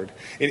Stafford.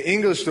 In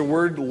English, the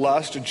word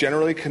lust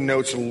generally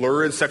connotes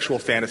lurid sexual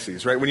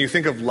fantasies, right? When you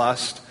think of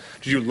lust,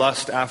 do you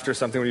lust after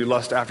something? When you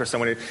lust after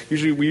someone, we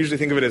usually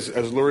think of it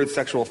as lurid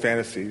sexual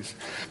fantasies.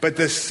 But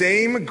the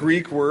same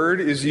Greek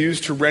word is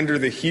used to render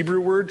the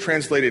Hebrew word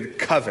translated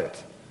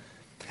covet,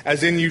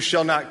 as in you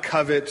shall not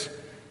covet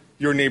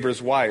your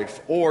neighbor's wife,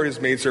 or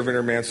his maidservant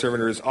or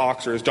manservant, or his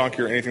ox, or his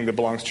donkey, or anything that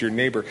belongs to your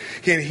neighbor.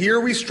 And here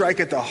we strike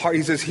at the heart,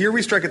 he says, here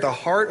we strike at the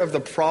heart of the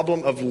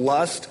problem of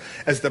lust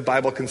as the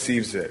Bible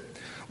conceives it.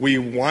 We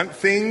want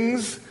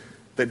things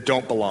that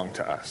don't belong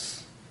to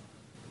us.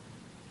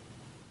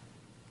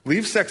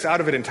 Leave sex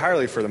out of it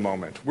entirely for the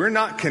moment. We're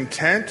not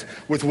content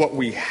with what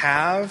we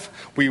have.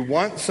 We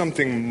want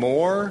something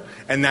more,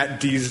 and that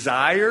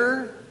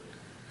desire,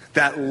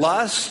 that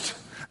lust,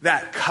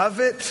 that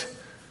covet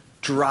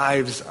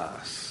drives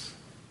us.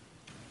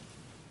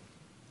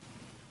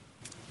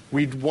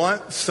 We'd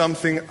want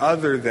something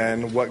other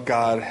than what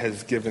God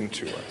has given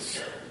to us.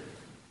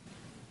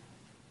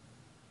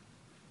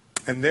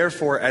 And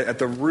therefore, at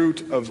the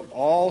root of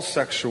all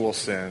sexual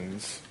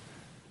sins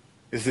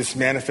is this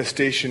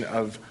manifestation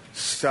of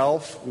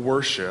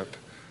self-worship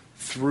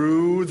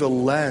through the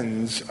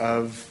lens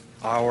of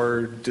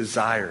our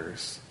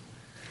desires.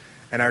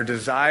 And our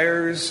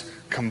desires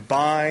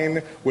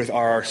combine with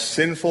our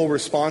sinful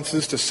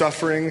responses to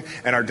suffering,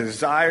 and our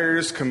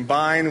desires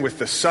combine with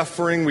the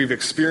suffering we've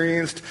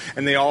experienced,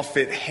 and they all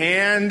fit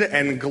hand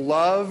and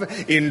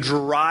glove in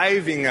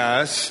driving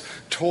us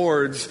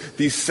towards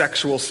these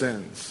sexual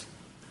sins.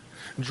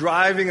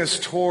 Driving us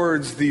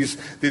towards these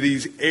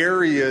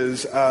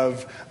areas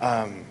of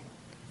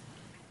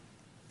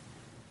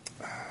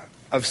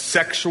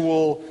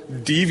sexual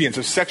deviance,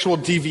 of sexual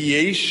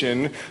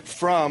deviation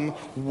from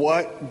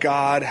what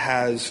God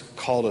has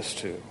called us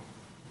to.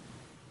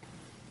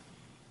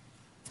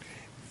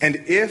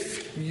 And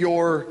if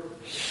you're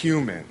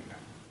human,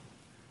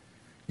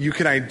 you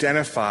can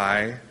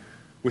identify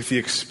with the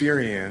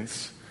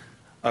experience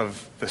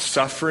of the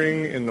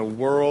suffering in the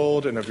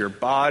world and of your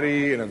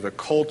body and of the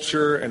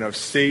culture and of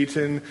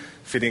Satan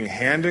fitting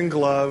hand in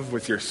glove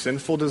with your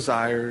sinful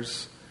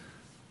desires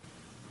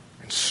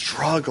and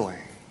struggling,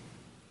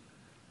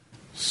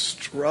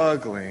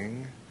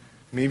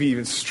 maybe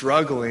even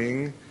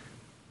struggling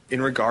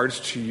in regards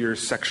to your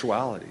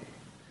sexuality,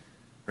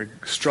 or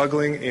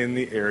struggling in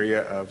the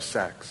area of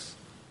sex.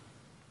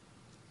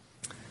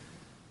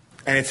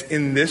 And it's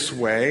in this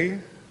way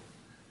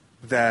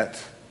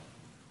that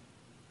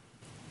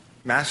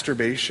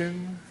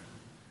masturbation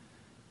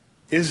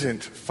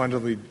isn't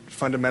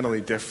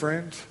fundamentally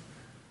different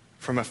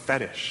from a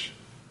fetish.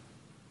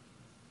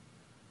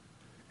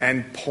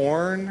 And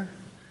porn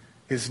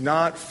is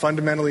not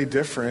fundamentally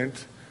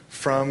different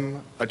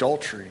from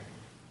adultery.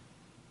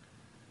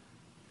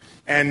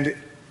 And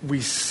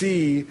we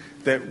see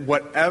that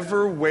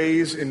whatever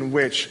ways in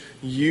which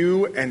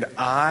you and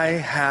I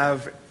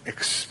have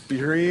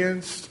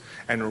experienced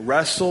and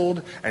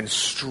wrestled and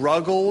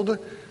struggled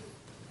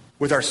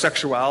with our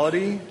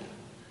sexuality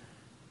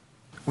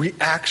we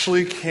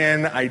actually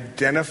can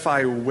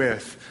identify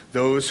with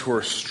those who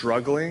are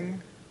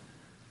struggling,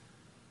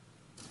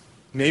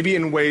 maybe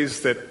in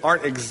ways that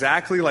aren't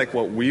exactly like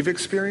what we've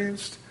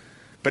experienced,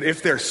 but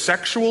if they're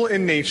sexual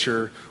in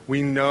nature,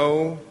 we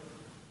know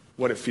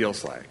what it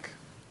feels like.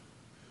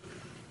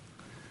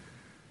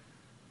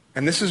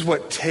 And this is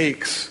what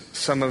takes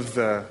some of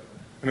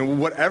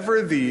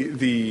whatever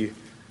the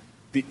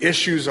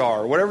issues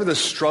are, whatever the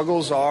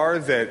struggles are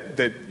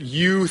that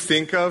you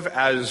think of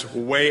as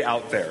way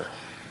out there,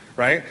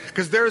 right?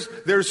 Because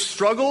there's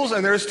struggles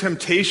and there's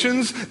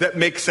temptations that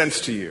make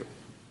sense to you,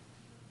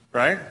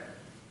 right?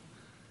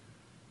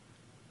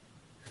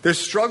 There's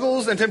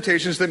struggles and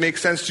temptations that make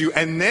sense to you,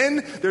 and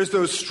then there's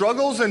those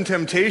struggles and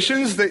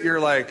temptations that you're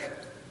like,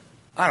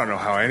 I don't know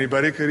how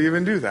anybody could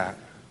even do that,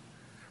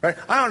 right?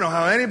 I don't know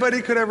how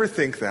anybody could ever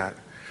think that.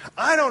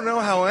 I don't know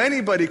how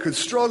anybody could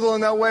struggle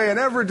in that way and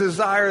ever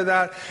desire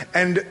that.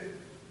 And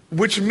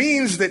which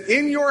means that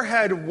in your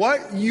head,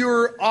 what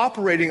you're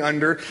operating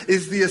under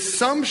is the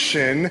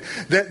assumption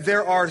that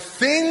there are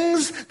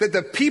things that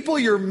the people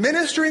you're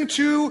ministering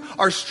to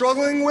are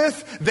struggling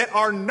with that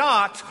are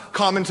not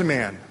common to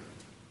man.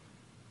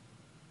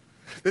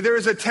 That there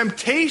is a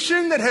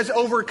temptation that has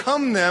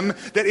overcome them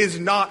that is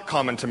not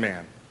common to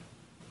man.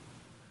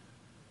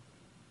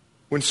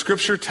 When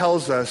Scripture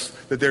tells us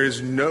that there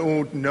is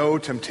no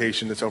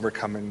temptation that's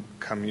overcome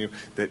you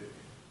that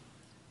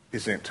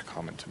isn't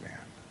common to man.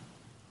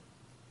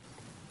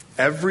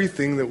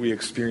 Everything that we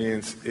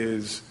experience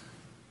is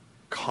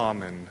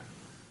common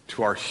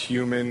to our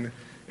human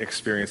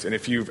experience. And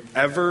if you've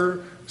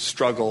ever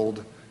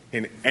struggled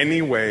in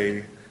any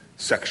way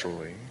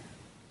sexually,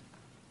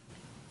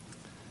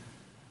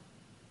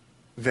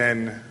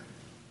 then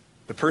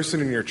the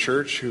person in your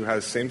church who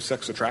has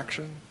same-sex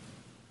attraction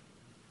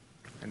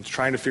and is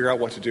trying to figure out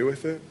what to do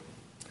with it,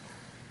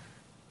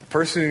 the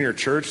person in your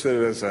church that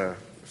has a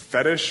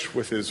fetish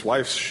with his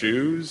wife's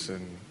shoes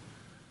and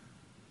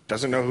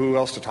doesn't know who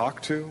else to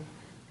talk to,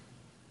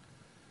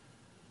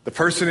 the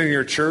person in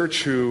your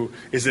church who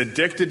is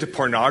addicted to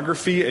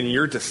pornography and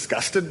you're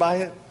disgusted by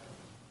it,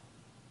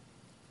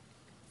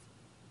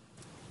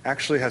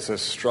 actually has a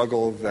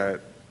struggle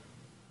that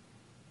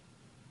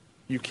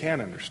you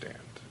can understand.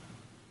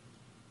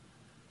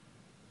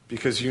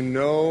 Because you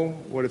know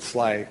what it's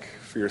like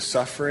for your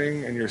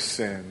suffering and your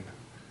sin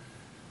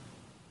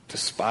to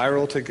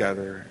spiral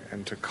together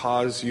and to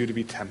cause you to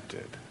be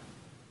tempted.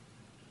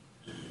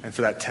 And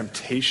for that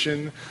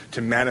temptation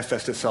to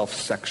manifest itself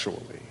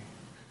sexually.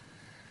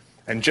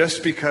 And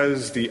just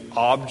because the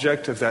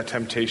object of that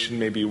temptation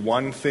may be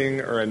one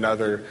thing or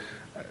another,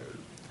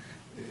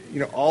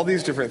 all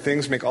these different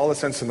things make all the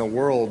sense in the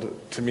world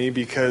to me,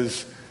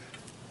 because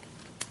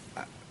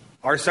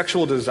our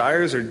sexual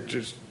desires are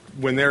just,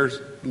 when they're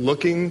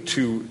looking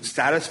to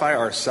satisfy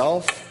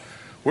ourselves,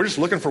 we're just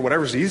looking for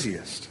whatever's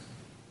easiest.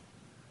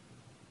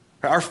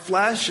 Our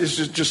flesh is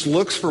just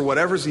looks for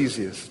whatever's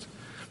easiest.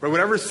 Right?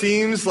 Whatever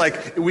seems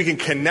like we can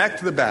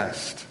connect the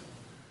best.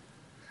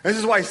 And this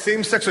is why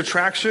same-sex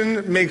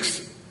attraction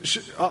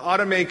ought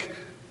to make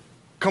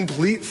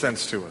complete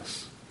sense to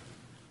us.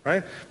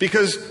 Right?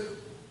 Because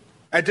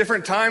at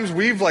different times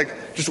we've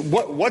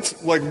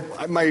what's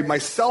my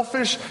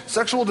selfish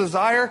sexual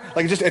desire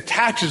just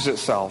attaches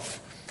itself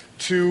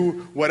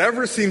to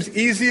whatever seems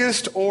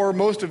easiest or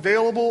most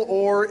available,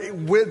 or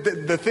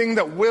with the thing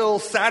that will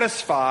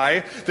satisfy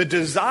the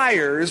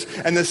desires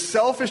and the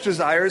selfish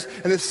desires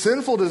and the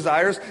sinful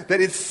desires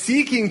that it's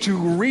seeking to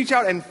reach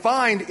out and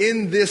find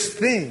in this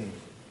thing.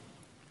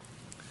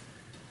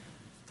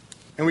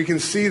 And we can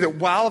see that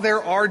while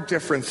there are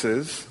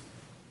differences,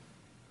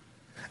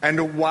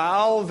 and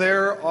while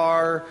there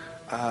are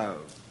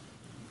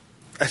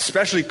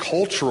especially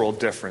cultural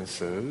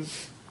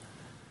differences,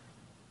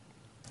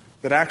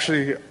 that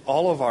actually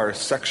all of our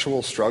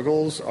sexual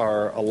struggles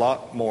are a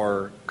lot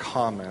more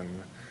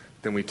common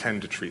than we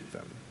tend to treat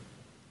them.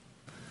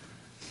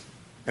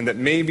 And that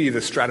maybe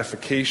the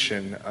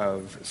stratification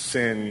of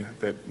sin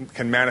that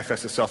can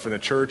manifest itself in the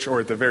church, or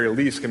at the very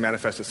least can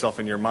manifest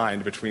itself in your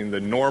mind, between the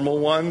normal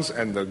ones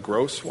and the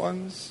gross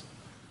ones,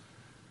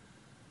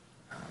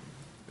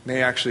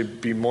 may actually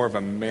be more of a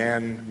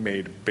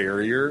man-made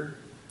barrier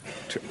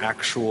to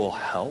actual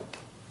help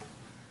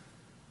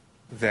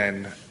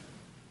than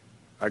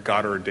a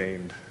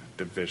God-ordained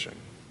division.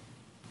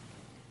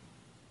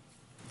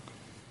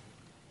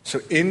 So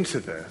into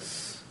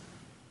this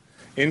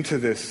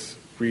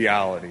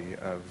reality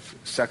of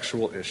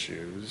sexual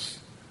issues,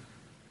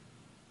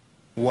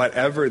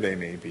 whatever they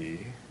may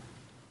be,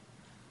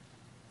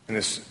 and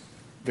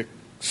the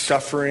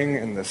suffering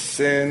and the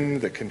sin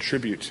that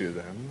contribute to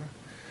them,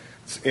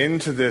 it's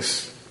into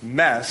this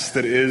mess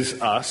that is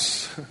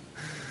us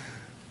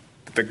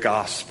that the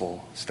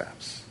gospel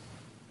steps.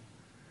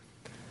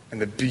 And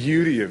the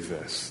beauty of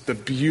this, the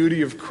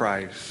beauty of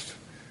Christ,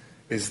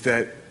 is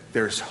that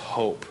there's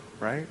hope,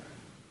 right?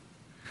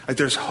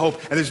 There's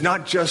hope. And there's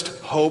not just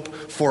hope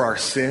for our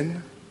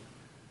sin,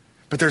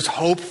 but there's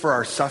hope for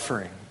our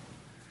suffering.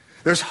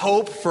 There's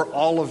hope for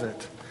all of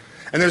it.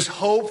 And there's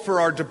hope for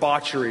our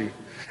debauchery.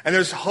 And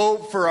there's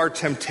hope for our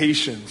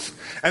temptations.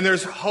 And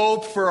there's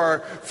hope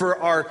for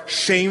our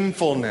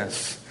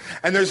shamefulness.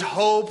 And there's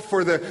hope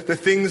for the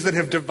things that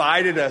have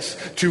divided us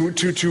to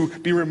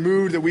be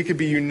removed, that we could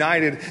be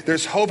united.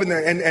 There's hope,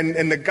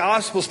 and the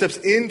gospel steps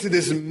into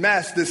this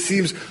mess that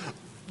seems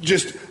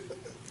just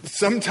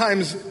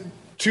sometimes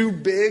too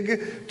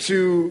big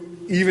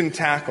to even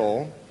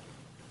tackle.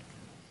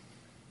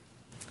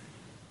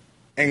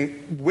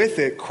 And with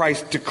it,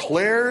 Christ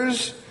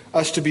declares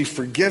us to be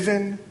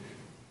forgiven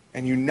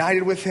and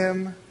united with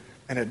him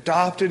and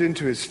adopted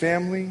into his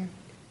family.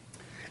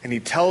 And he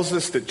tells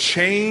us that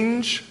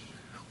change,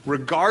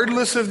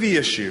 regardless of the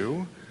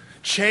issue,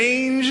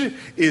 change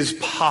is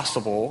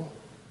possible.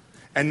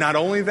 And not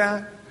only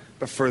that,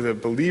 but for the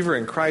believer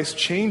in Christ,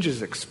 change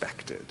is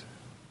expected.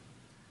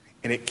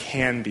 And it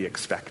can be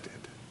expected.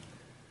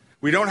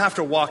 We don't have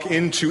to walk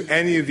into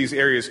any of these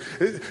areas.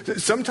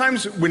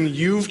 Sometimes when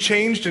you've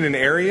changed in an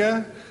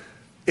area,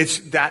 it's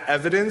that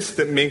evidence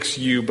that makes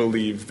you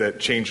believe that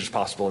change is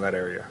possible in that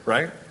area,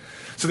 right?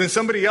 So then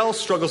somebody else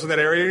struggles in that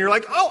area and you're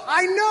like, oh,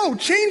 I know,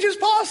 change is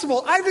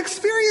possible. I've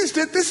experienced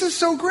it. This is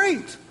so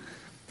great.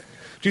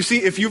 Do you see,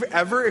 if you've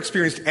ever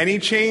experienced any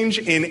change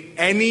in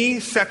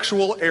any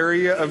sexual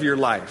area of your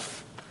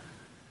life,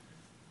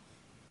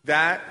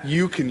 that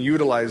you can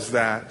utilize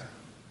that.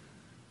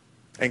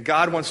 And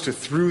God wants to,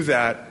 through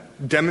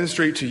that,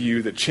 demonstrate to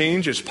you that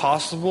change is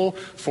possible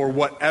for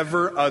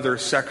whatever other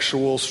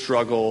sexual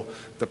struggle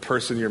the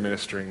person you're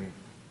ministering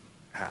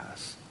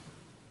has.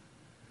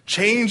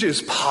 Change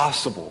is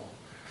possible,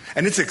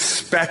 and it's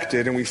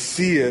expected, and we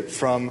see it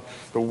from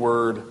the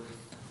Word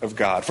of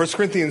God. 1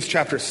 Corinthians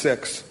chapter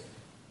 6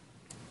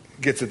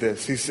 gets at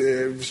this. He's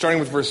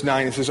starting with verse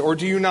 9. He says, "Or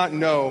do you not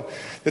know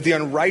that the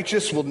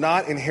unrighteous will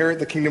not inherit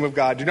the kingdom of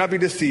God? Do not be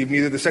deceived.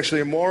 Neither the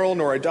sexually immoral,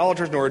 nor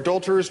idolaters, nor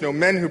adulterers, no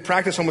men who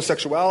practice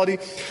homosexuality,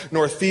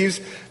 nor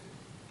thieves,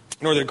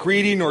 nor the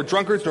greedy, nor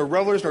drunkards, nor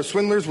revelers, nor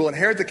swindlers will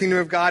inherit the kingdom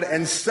of God.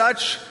 And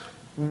such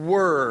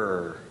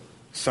were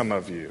some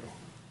of you."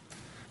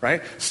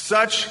 Right?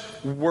 Such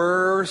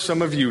were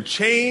some of you.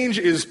 Change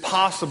is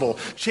possible.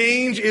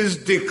 Change is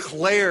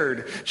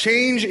declared.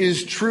 Change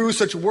is true.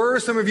 Such were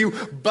some of you,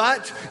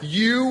 but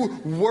you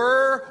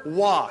were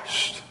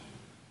washed.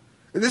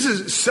 This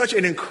is such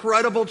an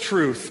incredible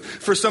truth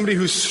for somebody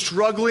who's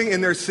struggling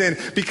in their sin,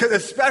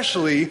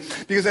 especially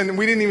because, and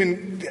we didn't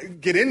even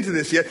get into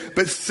this yet,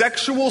 but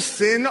sexual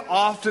sin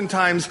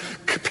oftentimes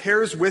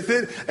pairs with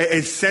it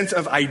a sense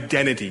of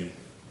identity,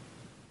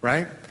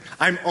 right?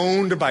 I'm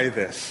owned by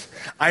this.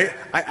 I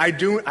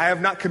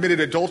have not committed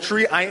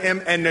adultery. I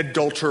am an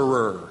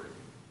adulterer.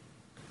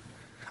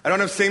 I don't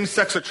have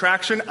same-sex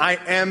attraction. I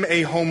am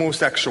a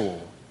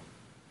homosexual.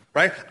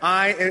 Right?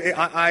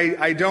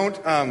 I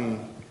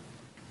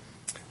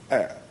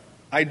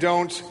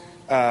don't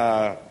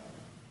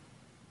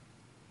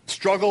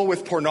struggle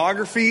with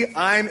pornography.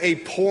 I'm a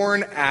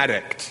porn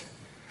addict.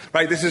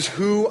 Right? This is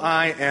who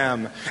I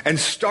am. And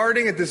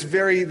starting at this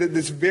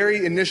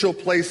very initial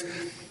place,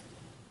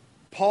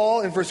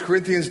 Paul in 1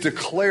 Corinthians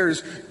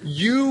declares,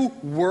 you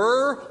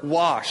were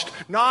washed.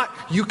 Not,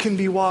 you can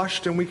be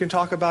washed and we can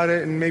talk about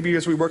it and maybe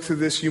as we work through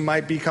this you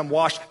might become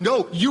washed.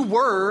 No, you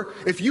were.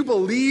 If you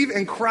believe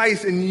in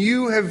Christ and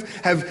you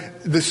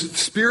have the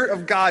Spirit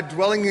of God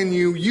dwelling in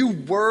you, you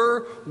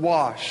were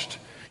washed.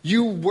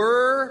 You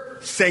were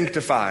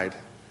sanctified.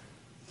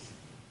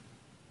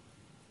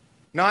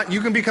 Not, you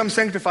can become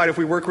sanctified if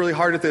we work really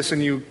hard at this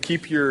and you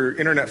keep your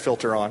internet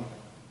filter on.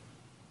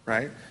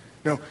 Right?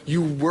 No,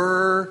 you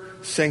were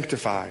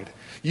sanctified.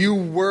 You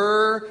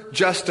were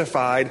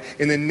justified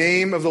in the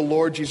name of the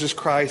Lord Jesus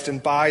Christ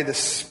and by the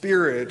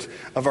Spirit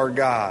of our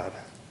God.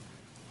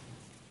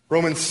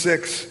 Romans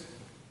 6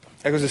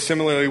 echoes this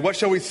similarly. What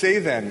shall we say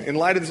then? In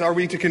light of this, are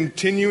we to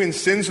continue in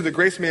sin so that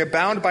grace may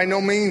abound? By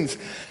no means.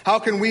 How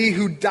can we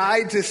who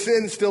died to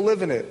sin still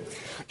live in it?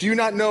 Do you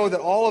not know that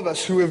all of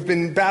us who have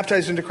been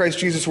baptized into Christ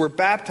Jesus were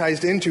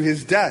baptized into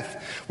his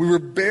death? We were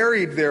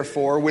buried,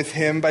 therefore, with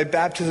him by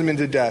baptism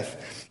into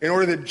death, in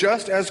order that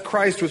just as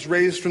Christ was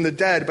raised from the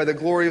dead by the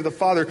glory of the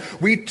Father,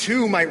 we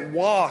too might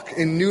walk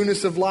in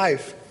newness of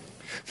life.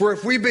 For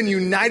if we've been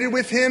united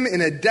with him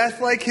in a death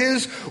like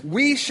his,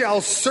 we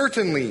shall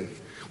certainly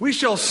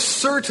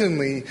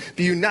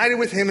be united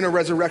with him in a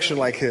resurrection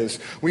like his.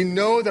 We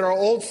know that our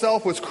old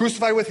self was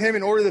crucified with him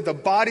in order that the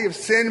body of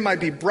sin might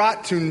be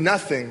brought to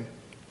nothing,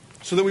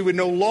 so that we would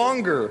no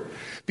longer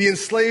be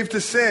enslaved to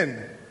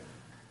sin.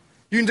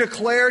 You can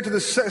declare to the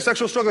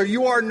sexual struggler,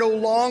 you are no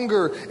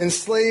longer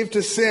enslaved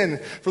to sin.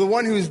 For the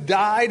one who's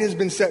died has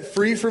been set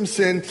free from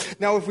sin.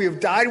 Now, if we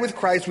have died with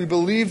Christ, we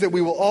believe that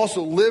we will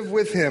also live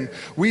with him.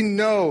 We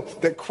know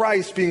that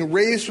Christ, being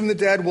raised from the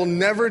dead, will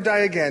never die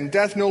again.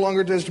 Death no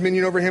longer does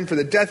dominion over him. For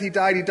the death he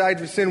died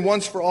for sin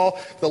once for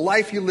all. The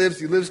life he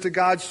lives to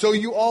God. So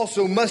you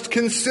also must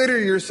consider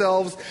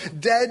yourselves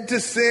dead to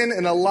sin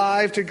and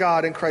alive to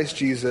God in Christ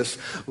Jesus.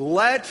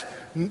 Let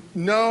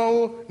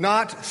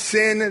not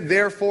sin,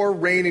 therefore,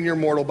 reign in your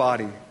mortal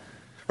body.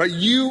 Right?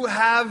 You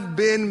have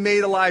been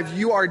made alive.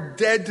 You are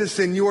dead to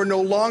sin. You are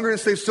no longer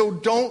enslaved. So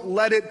don't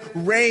let it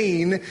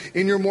reign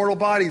in your mortal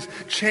bodies.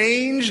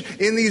 Change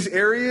in these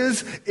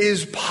areas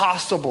is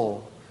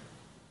possible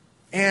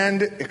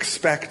and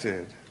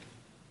expected.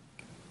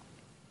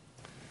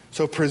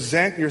 So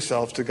present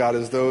yourselves to God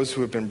as those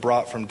who have been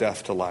brought from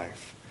death to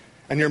life,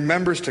 and your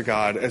members to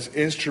God as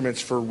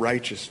instruments for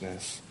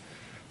righteousness.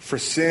 For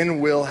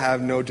sin will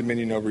have no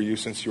dominion over you,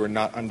 since you are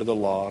not under the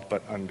law,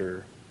 but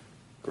under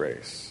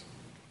grace.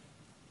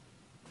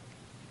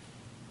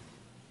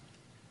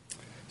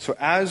 So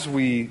as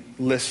we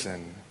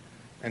listen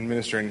and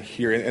minister and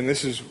hear, and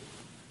this is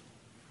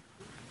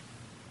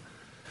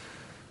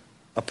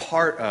a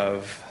part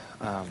of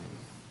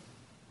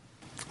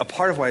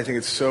why I think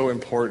it's so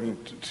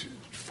important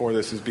for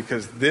this is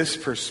because this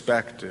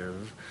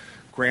perspective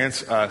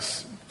grants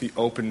us the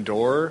open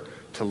door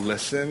to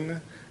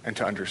listen and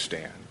to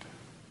understand.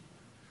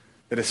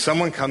 That if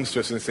someone comes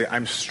to us and they say,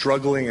 I'm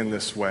struggling in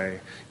this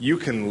way, you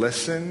can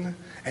listen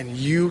and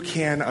you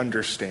can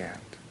understand.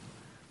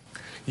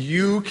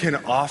 You can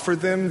offer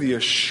them the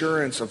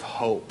assurance of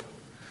hope,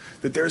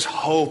 that there's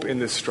hope in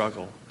this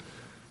struggle.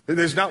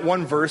 There's not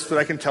one verse that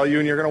I can tell you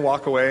and you're going to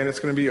walk away and it's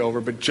going to be over,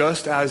 but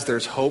just as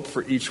there's hope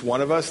for each one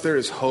of us, there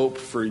is hope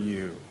for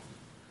you.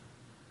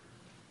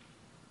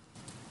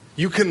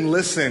 You can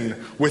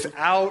listen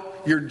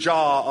without your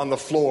jaw on the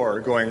floor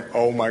going,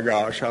 oh my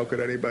gosh, how could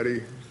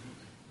anybody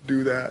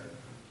do that?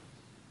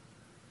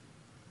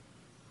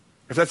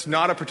 If that's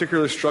not a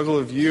particular struggle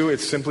of you,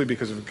 it's simply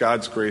because of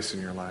God's grace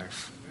in your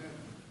life.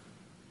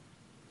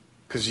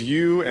 Because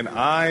you and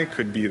I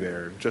could be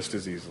there just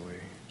as easily.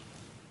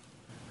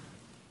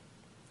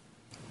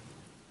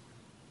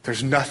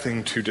 There's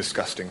nothing too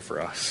disgusting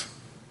for us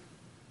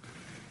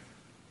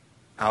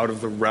out of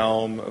the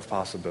realm of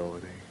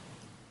possibility.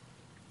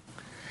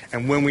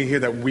 And when we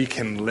hear that, we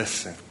can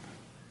listen,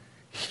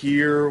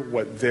 hear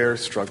what their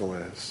struggle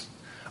is,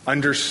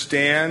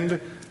 understand,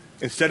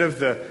 instead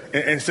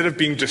of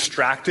being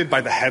distracted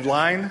by the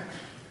headline,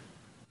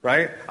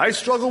 right? I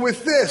struggle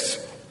with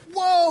this.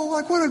 Whoa,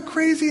 like what a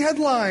crazy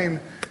headline.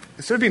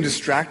 Instead of being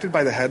distracted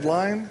by the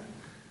headline,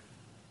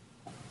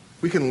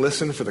 we can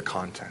listen for the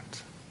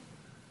content.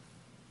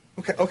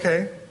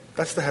 Okay,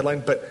 that's the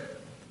headline, but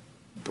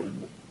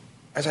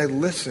as I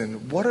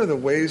listen, what are the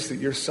ways that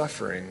you're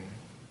suffering,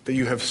 that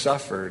you have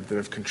suffered, that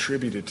have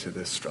contributed to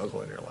this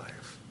struggle in your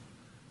life?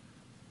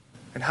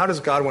 And how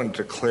does God want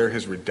to declare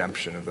his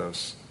redemption of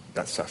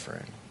that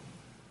suffering?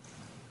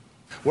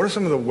 What are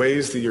some of the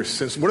ways that your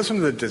sins, what are some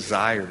of the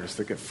desires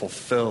that get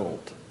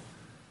fulfilled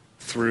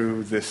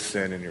through this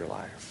sin in your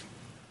life?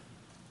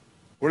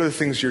 What are the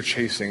things you're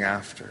chasing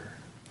after?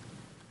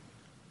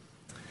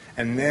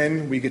 And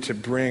then we get to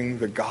bring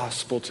the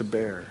gospel to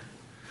bear.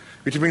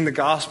 We get to bring the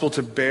gospel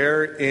to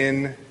bear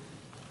into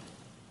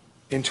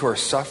our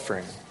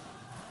suffering.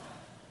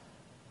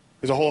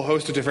 There's a whole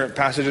host of different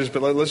passages,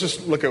 but let's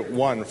just look at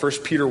one. 1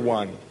 Peter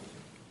 1,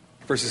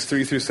 verses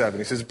 3 through 7.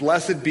 He says,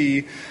 Blessed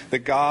be the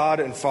God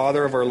and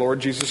Father of our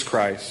Lord Jesus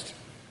Christ.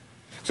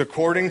 So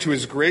according to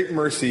his great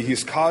mercy,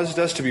 he's caused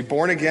us to be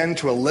born again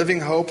to a living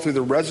hope through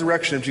the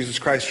resurrection of Jesus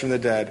Christ from the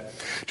dead,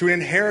 to an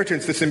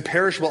inheritance that's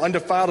imperishable,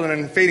 undefiled, and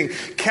unfading,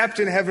 kept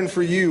in heaven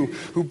for you,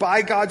 who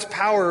by God's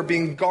power are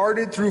being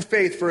guarded through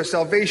faith for a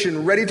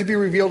salvation ready to be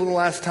revealed in the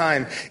last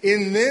time.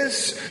 In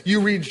this you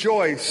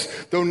rejoice,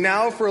 though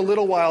now for a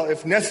little while,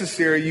 if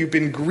necessary, you've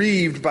been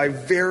grieved by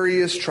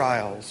various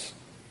trials,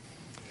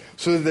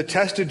 so that the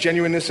tested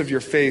genuineness of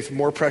your faith,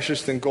 more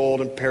precious than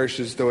gold and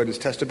perishes though it is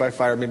tested by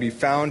fire, may be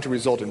found to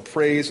result in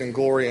praise and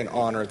glory and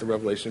honor at the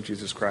revelation of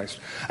Jesus Christ.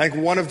 I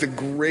think one of the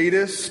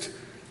greatest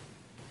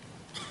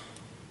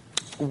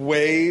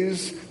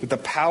ways that the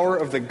power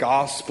of the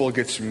gospel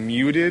gets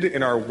muted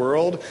in our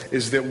world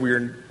is that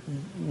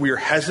we're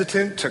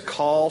hesitant to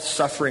call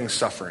suffering.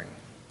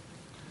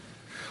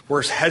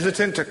 We're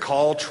hesitant to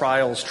call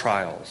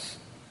trials.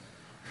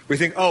 We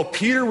think, oh,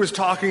 Peter was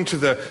talking to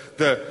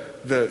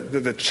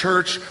the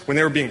church when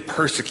they were being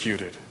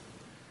persecuted.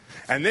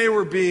 And they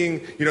were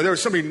being, there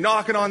was somebody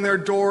knocking on their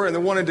door and they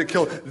wanted to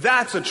kill.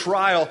 That's a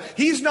trial.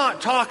 He's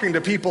not talking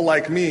to people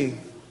like me.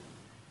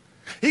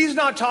 He's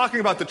not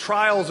talking about the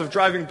trials of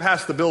driving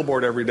past the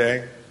billboard every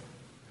day.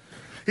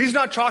 He's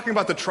not talking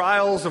about the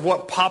trials of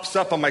what pops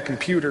up on my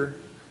computer.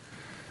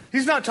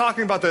 He's not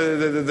talking about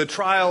the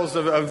trials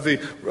of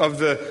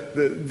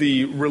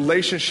the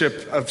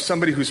relationship of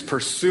somebody who's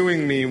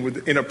pursuing me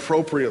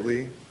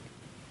inappropriately.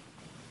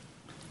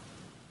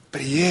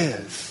 But he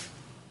is.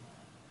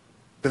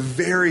 The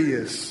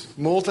various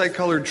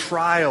multicolored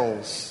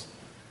trials.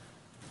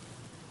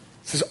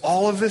 It says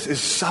all of this is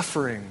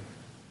suffering.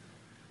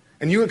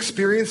 And you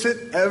experience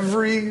it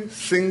every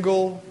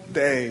single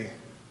day.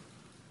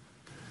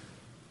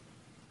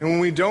 And when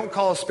we don't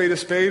call a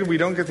spade, we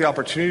don't get the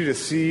opportunity to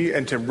see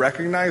and to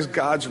recognize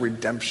God's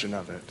redemption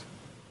of it.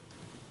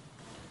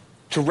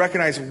 To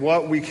recognize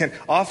what we can.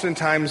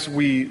 Oftentimes,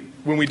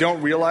 when we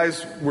don't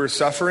realize we're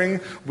suffering,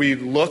 we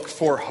look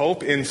for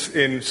hope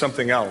in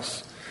something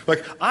else.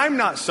 Like, I'm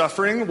not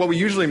suffering. What we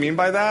usually mean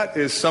by that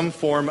is some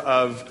form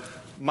of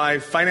my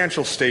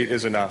financial state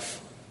is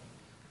enough.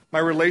 My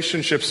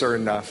relationships are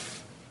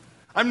enough.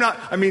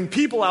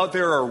 People out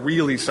there are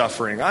really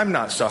suffering. I'm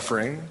not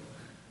suffering.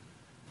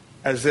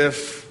 As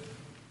if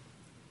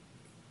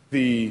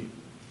the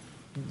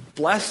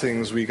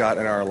blessings we got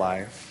in our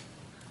life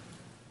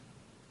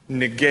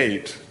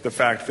negate the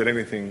fact that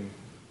anything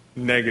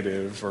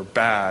negative or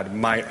bad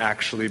might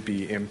actually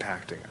be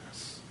impacting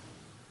us.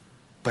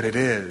 But it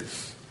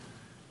is.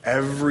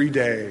 Every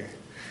day.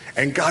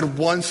 And God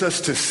wants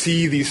us to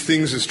see these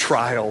things as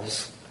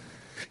trials.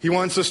 He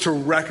wants us to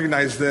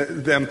recognize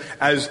them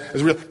as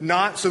real,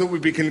 not so that we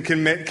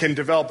can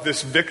develop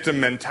this victim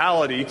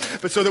mentality,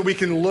 but so that we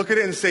can look at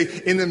it and say,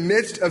 in the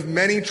midst of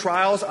many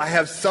trials, I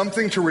have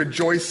something to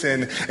rejoice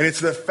in. And it's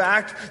the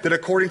fact that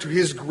according to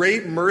His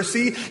great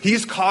mercy,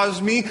 He's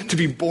caused me to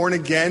be born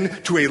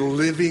again to a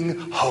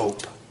living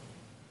hope.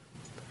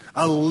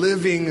 A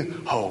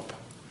living hope.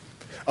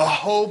 A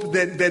hope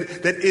that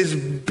is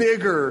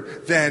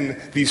bigger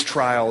than these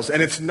trials.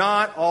 And it's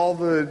not all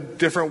the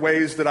different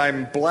ways that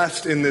I'm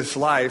blessed in this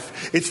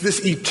life. It's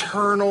this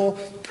eternal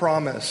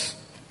promise.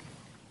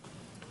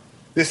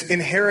 This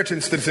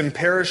inheritance that's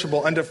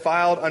imperishable,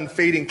 undefiled,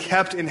 unfading,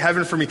 kept in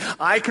heaven for me.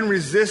 I can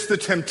resist the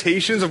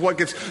temptations of what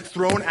gets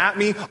thrown at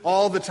me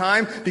all the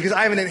time because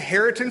I have an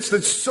inheritance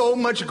that's so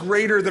much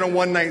greater than a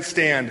one-night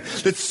stand.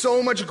 That's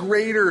so much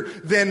greater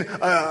than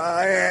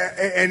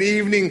an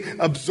evening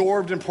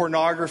absorbed in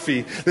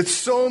pornography. That's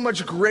so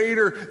much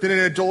greater than an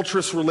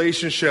adulterous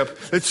relationship.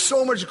 That's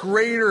so much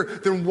greater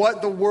than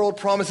what the world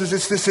promises.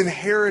 It's this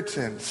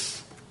inheritance.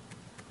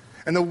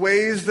 And the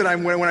ways that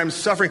when I'm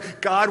suffering,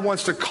 God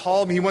wants to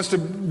call me. He wants to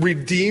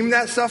redeem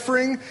that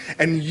suffering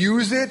and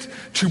use it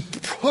to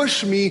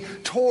push me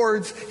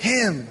towards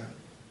Him.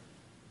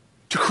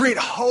 To create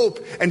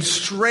hope and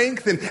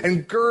strengthen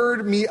and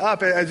gird me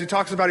up, as He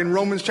talks about in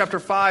Romans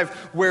chapter 5,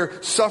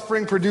 where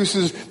suffering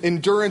produces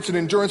endurance and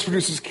endurance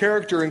produces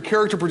character and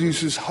character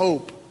produces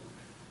hope.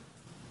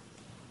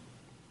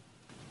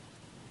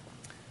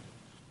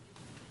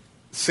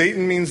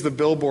 Satan means the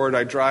billboard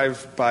I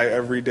drive by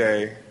every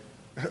day.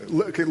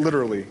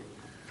 Literally.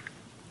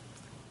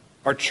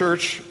 Our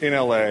church in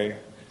LA,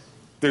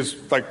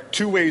 there's like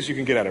two ways you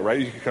can get at it, right?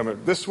 You can come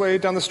this way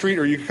down the street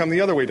or you can come the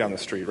other way down the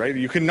street, right?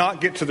 You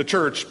cannot get to the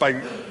church by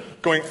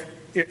going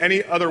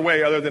any other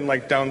way other than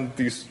like down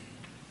these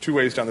two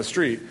ways down the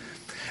street.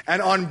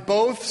 And on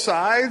both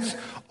sides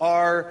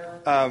are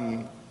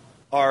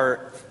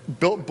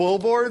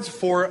billboards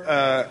for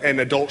an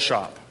adult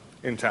shop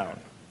in town.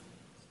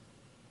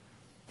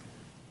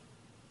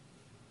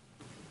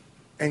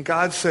 And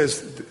God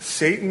says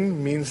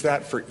Satan means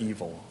that for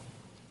evil.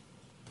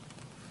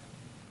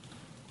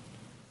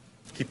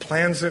 He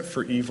plans it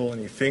for evil and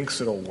he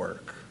thinks it'll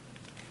work.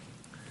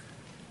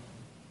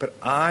 But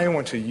I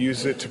want to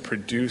use it to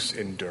produce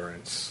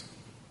endurance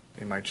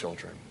in my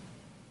children.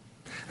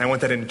 And I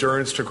want that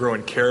endurance to grow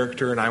in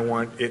character, and I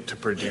want it to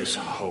produce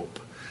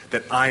hope.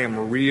 That I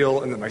am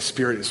real and that my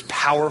spirit is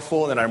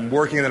powerful and that I'm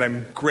working and that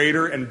I'm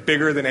greater and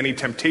bigger than any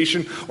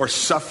temptation or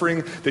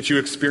suffering that you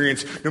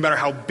experience, no matter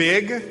how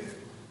big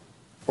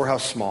or how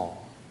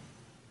small.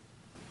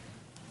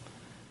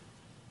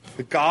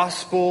 The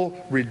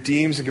gospel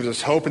redeems and gives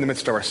us hope in the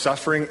midst of our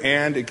suffering,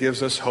 and it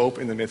gives us hope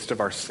in the midst of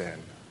our sin.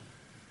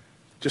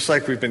 Just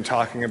like we've been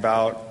talking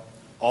about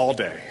all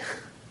day.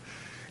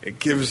 It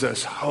gives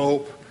us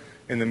hope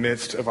in the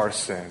midst of our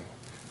sin.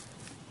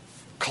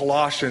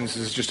 Colossians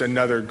is just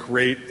another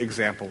great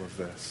example of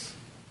this.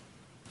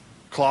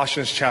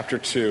 Colossians chapter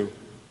 2,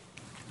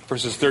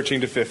 verses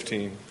 13 to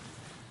 15.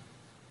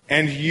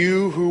 And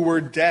you who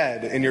were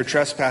dead in your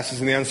trespasses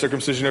and the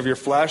uncircumcision of your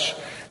flesh,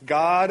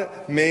 God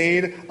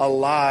made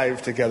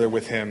alive together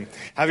with Him,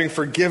 having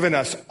forgiven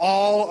us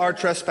all our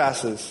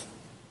trespasses,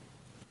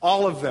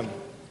 all of them.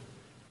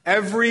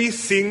 Every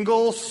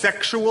single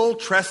sexual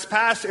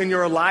trespass in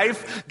your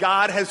life,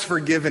 God has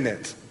forgiven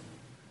it.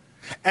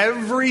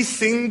 Every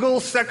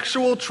single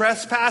sexual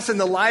trespass in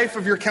the life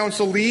of your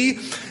counselee,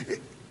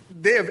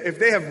 if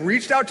they have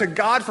reached out to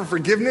God for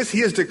forgiveness,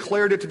 He has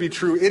declared it to be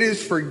true. It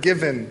is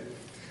forgiven.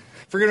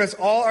 Forgiven us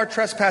all our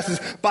trespasses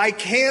by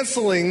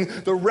canceling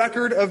the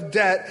record of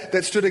debt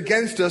that stood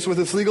against us with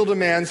its legal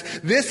demands.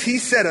 This He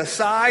set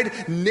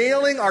aside,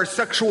 nailing our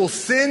sexual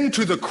sin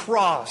to the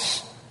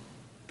cross.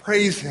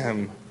 Praise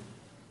Him.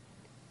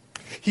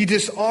 He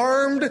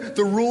disarmed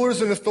the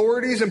rulers and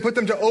authorities and put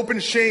them to open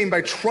shame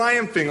by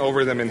triumphing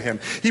over them in Him.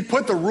 He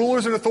put the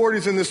rulers and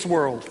authorities in this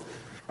world,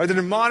 or the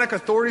demonic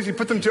authorities, He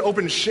put them to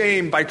open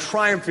shame by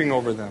triumphing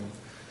over them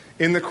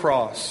in the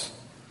cross.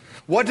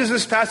 What does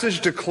this passage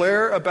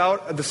declare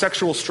about the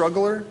sexual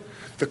struggler?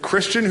 The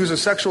Christian who's a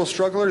sexual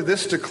struggler,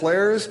 this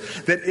declares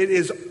that it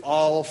is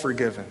all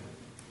forgiven.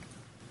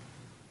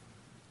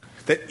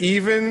 That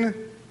even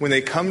when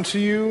they come to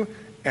you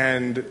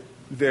and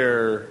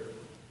they're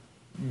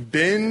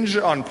binge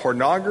on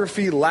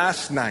pornography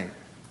last night,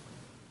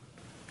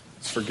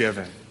 it's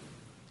forgiven.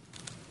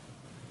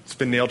 It's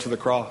been nailed to the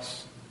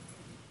cross.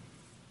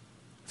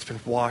 It's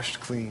been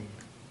washed clean.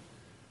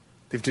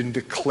 They've been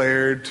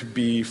declared to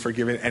be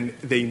forgiven, and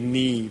they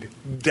need,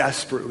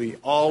 desperately,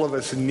 all of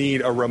us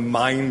need a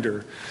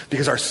reminder,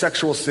 because our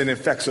sexual sin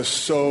affects us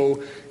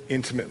so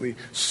intimately,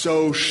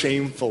 so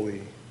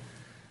shamefully.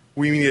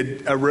 We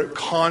need a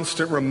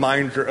constant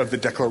reminder of the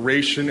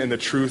declaration and the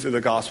truth of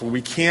the gospel.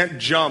 We can't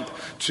jump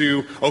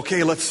to,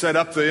 okay, let's set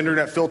up the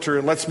internet filter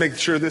and let's make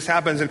sure this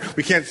happens. And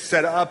we can't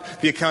set up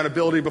the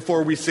accountability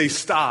before we say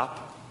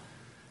stop.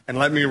 And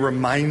let me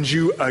remind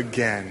you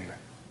again,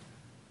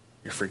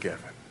 you're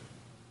forgiven.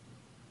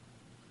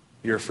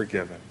 You're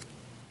forgiven.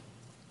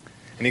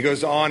 And he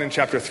goes on in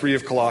chapter 3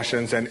 of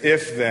Colossians, and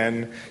if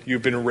then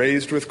you've been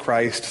raised with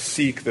Christ,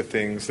 seek the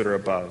things that are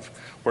above,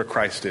 where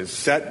Christ is.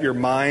 Set your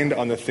mind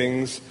on the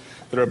things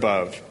that are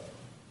above,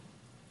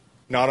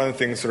 not on the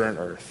things that are on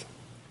earth.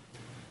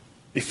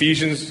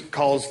 Ephesians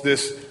calls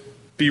this,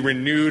 be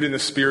renewed in the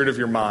spirit of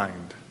your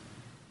mind.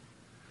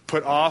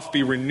 Put off,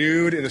 be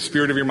renewed in the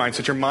spirit of your mind.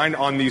 Set your mind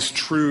on these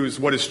truths,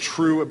 what is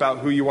true about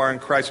who you are in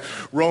Christ.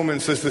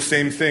 Romans says the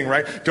same thing,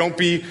 right? Don't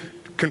be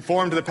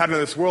conformed to the pattern of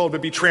this world,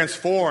 but be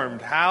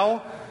transformed.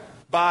 How?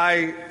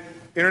 By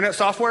internet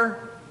software?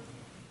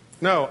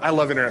 No, I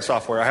love internet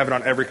software. I have it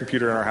on every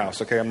computer in our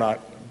house, okay? I'm not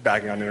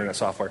bagging on internet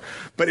software.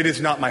 But it is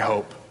not my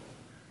hope.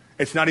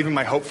 It's not even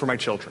my hope for my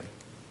children.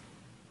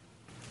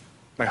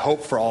 My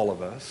hope for all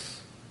of us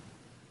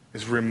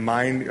is the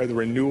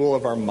renewal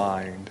of our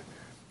mind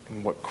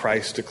and what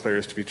Christ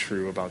declares to be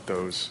true about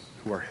those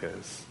who are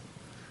his.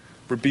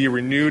 Be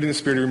renewed in the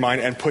spirit of your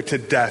mind and put to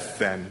death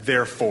then,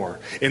 therefore,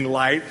 in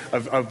light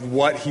of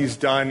what he's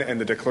done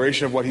and the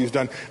declaration of what he's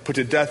done, put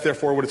to death,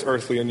 therefore, what is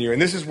earthly in you.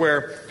 And this is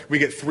where we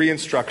get 3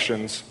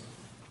 instructions.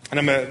 And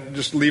I'm going to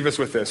just leave us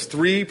with this.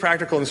 3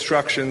 practical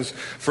instructions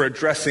for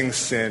addressing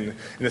sin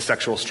in the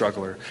sexual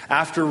struggler.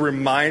 After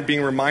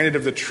being reminded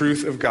of the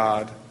truth of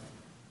God,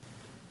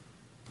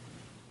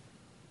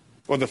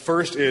 well, the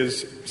first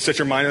is set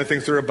your mind on the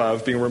things that are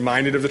above, being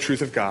reminded of the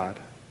truth of God.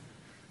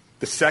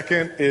 The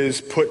second is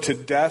put to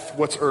death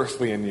what's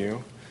earthly in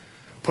you.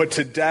 Put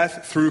to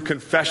death through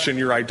confession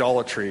your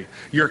idolatry,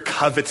 your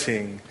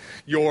coveting,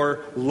 your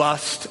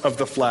lust of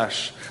the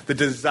flesh, the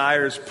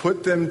desires.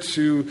 Put them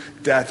to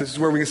death. This is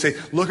where we can say,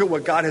 look at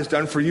what God has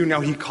done for you.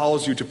 Now he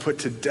calls you to put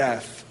to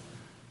death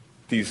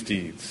these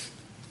deeds.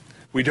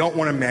 We don't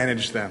want to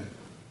manage them.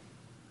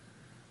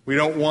 We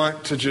don't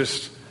want to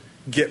just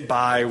get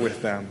by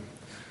with them.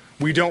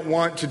 We don't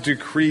want to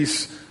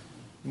decrease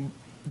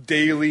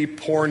daily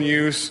porn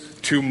use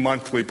to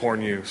monthly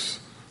porn use.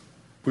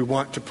 We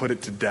want to put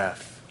it to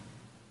death.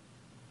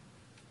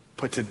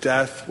 Put to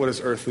death what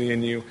is earthly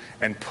in you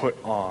and put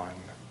on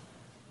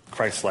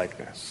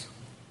Christ-likeness.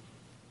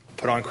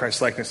 Put on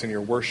Christ-likeness in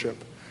your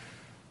worship.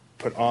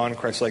 Put on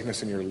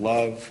Christ-likeness in your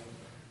love.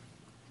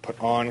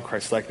 Put on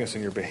Christ-likeness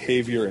in your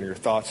behavior and your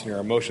thoughts and your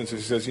emotions. He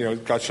says,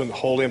 God shown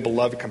holy and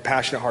beloved,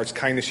 compassionate hearts,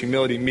 kindness,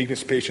 humility,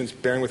 meekness, patience,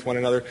 bearing with one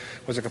another,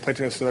 was a complaint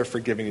against another,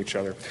 forgiving each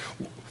other.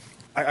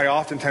 I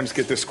oftentimes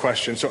get this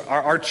question. So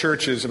our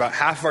church is, about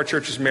half of our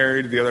church is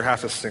married, the other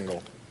half is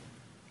single.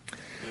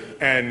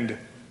 And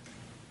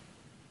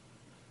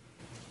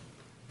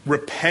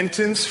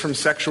repentance from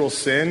sexual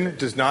sin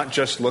does not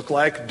just look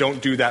like,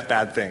 don't do that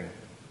bad thing.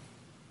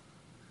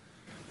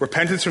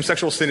 Repentance from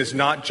sexual sin is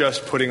not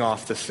just putting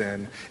off the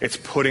sin, it's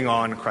putting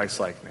on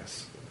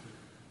Christ-likeness.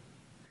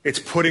 It's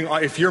putting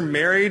on, if you're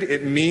married,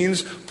 it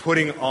means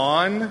putting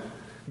on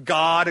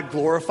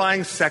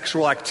God-glorifying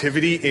sexual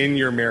activity in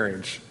your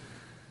marriage.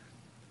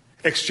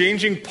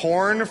 Exchanging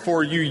porn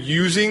for you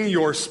using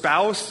your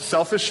spouse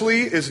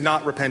selfishly is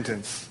not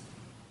repentance.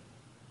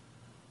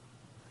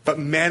 But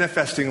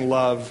manifesting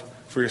love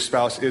for your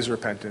spouse is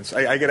repentance.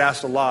 I get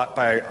asked a lot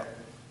by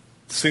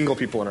single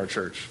people in our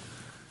church,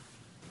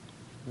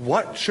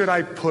 what should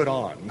I put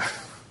on?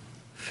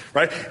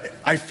 Right?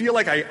 I feel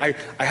like I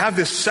have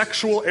this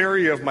sexual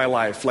area of my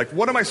life. Like,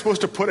 what am I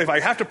supposed to put? If I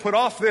have to put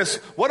off this,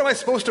 what am I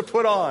supposed to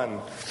put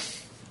on?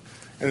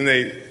 And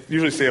they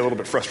usually say a little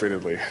bit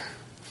frustratedly.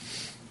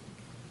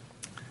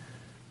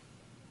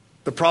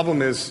 The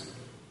problem is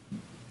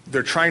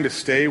they're trying to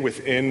stay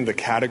within the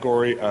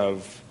category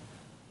of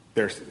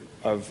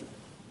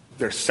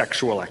their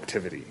sexual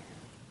activity.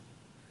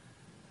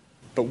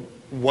 But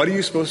what are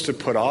you supposed to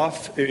put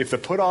off? If the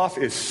put off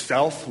is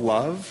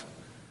self-love,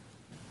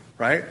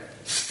 right?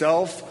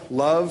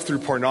 Self-love through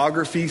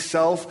pornography,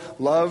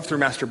 self-love through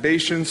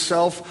masturbation,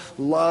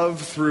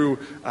 self-love through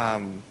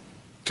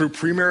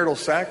premarital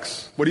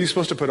sex. What are you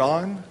supposed to put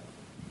on?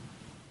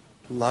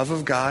 Love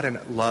of God and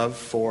love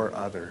for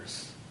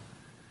others.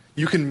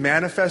 You can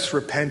manifest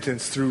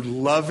repentance through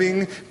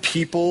loving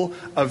people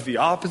of the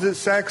opposite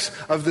sex,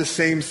 of the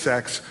same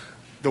sex,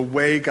 the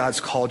way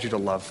God's called you to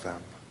love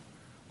them.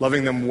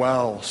 Loving them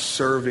well,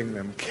 serving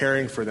them,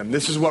 caring for them.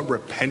 This is what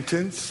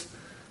repentance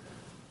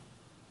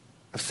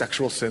of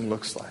sexual sin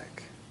looks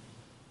like.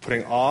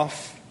 Putting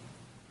off,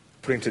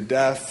 putting to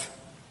death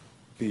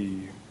the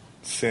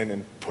sin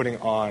and putting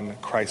on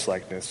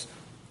Christ-likeness,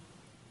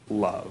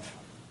 love.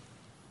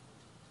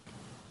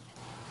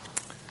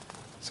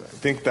 So I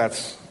think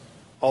that's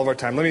all of our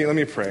time. Let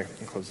me pray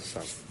and close this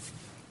up.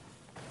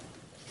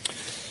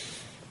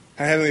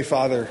 Heavenly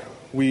Father,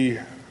 we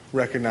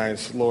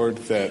recognize, Lord,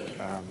 that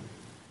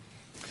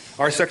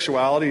our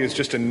sexuality is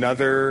just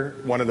another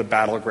one of the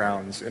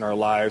battlegrounds in our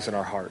lives and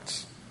our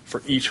hearts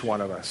for each one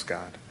of us,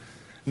 God.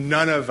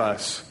 None of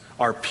us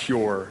are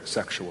pure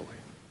sexually,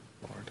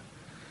 Lord.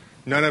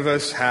 None of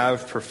us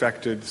have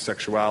perfected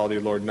sexuality,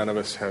 Lord. None of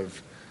us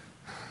have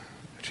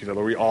achieved it,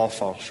 Lord. We all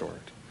fall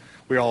short.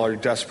 We all are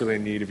desperately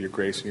in need of your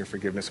grace and your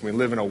forgiveness. And we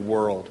live in a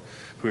world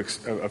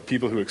of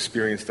people who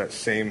experience that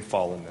same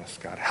fallenness,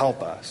 God.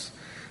 Help us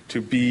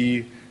to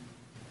be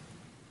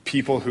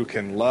people who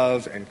can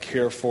love and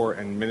care for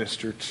and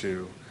minister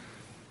to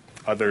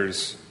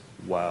others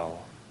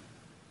well,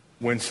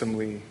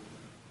 winsomely,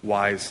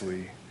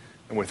 wisely,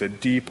 and with a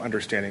deep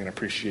understanding and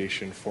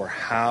appreciation for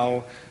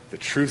how the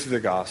truth of the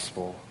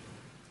gospel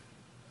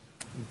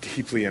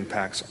deeply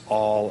impacts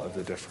all of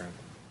the different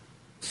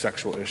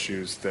sexual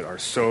issues that are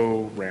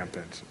so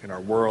rampant in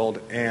our world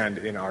and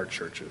in our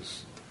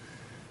churches.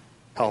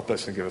 Help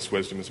us and give us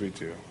wisdom as we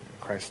do. In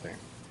Christ's name,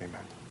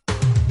 amen.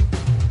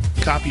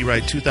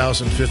 Copyright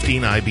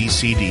 2015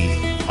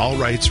 IBCD. All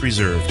rights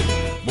reserved.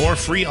 More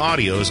free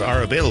audios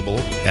are available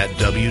at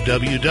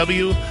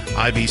www.ibcd.org.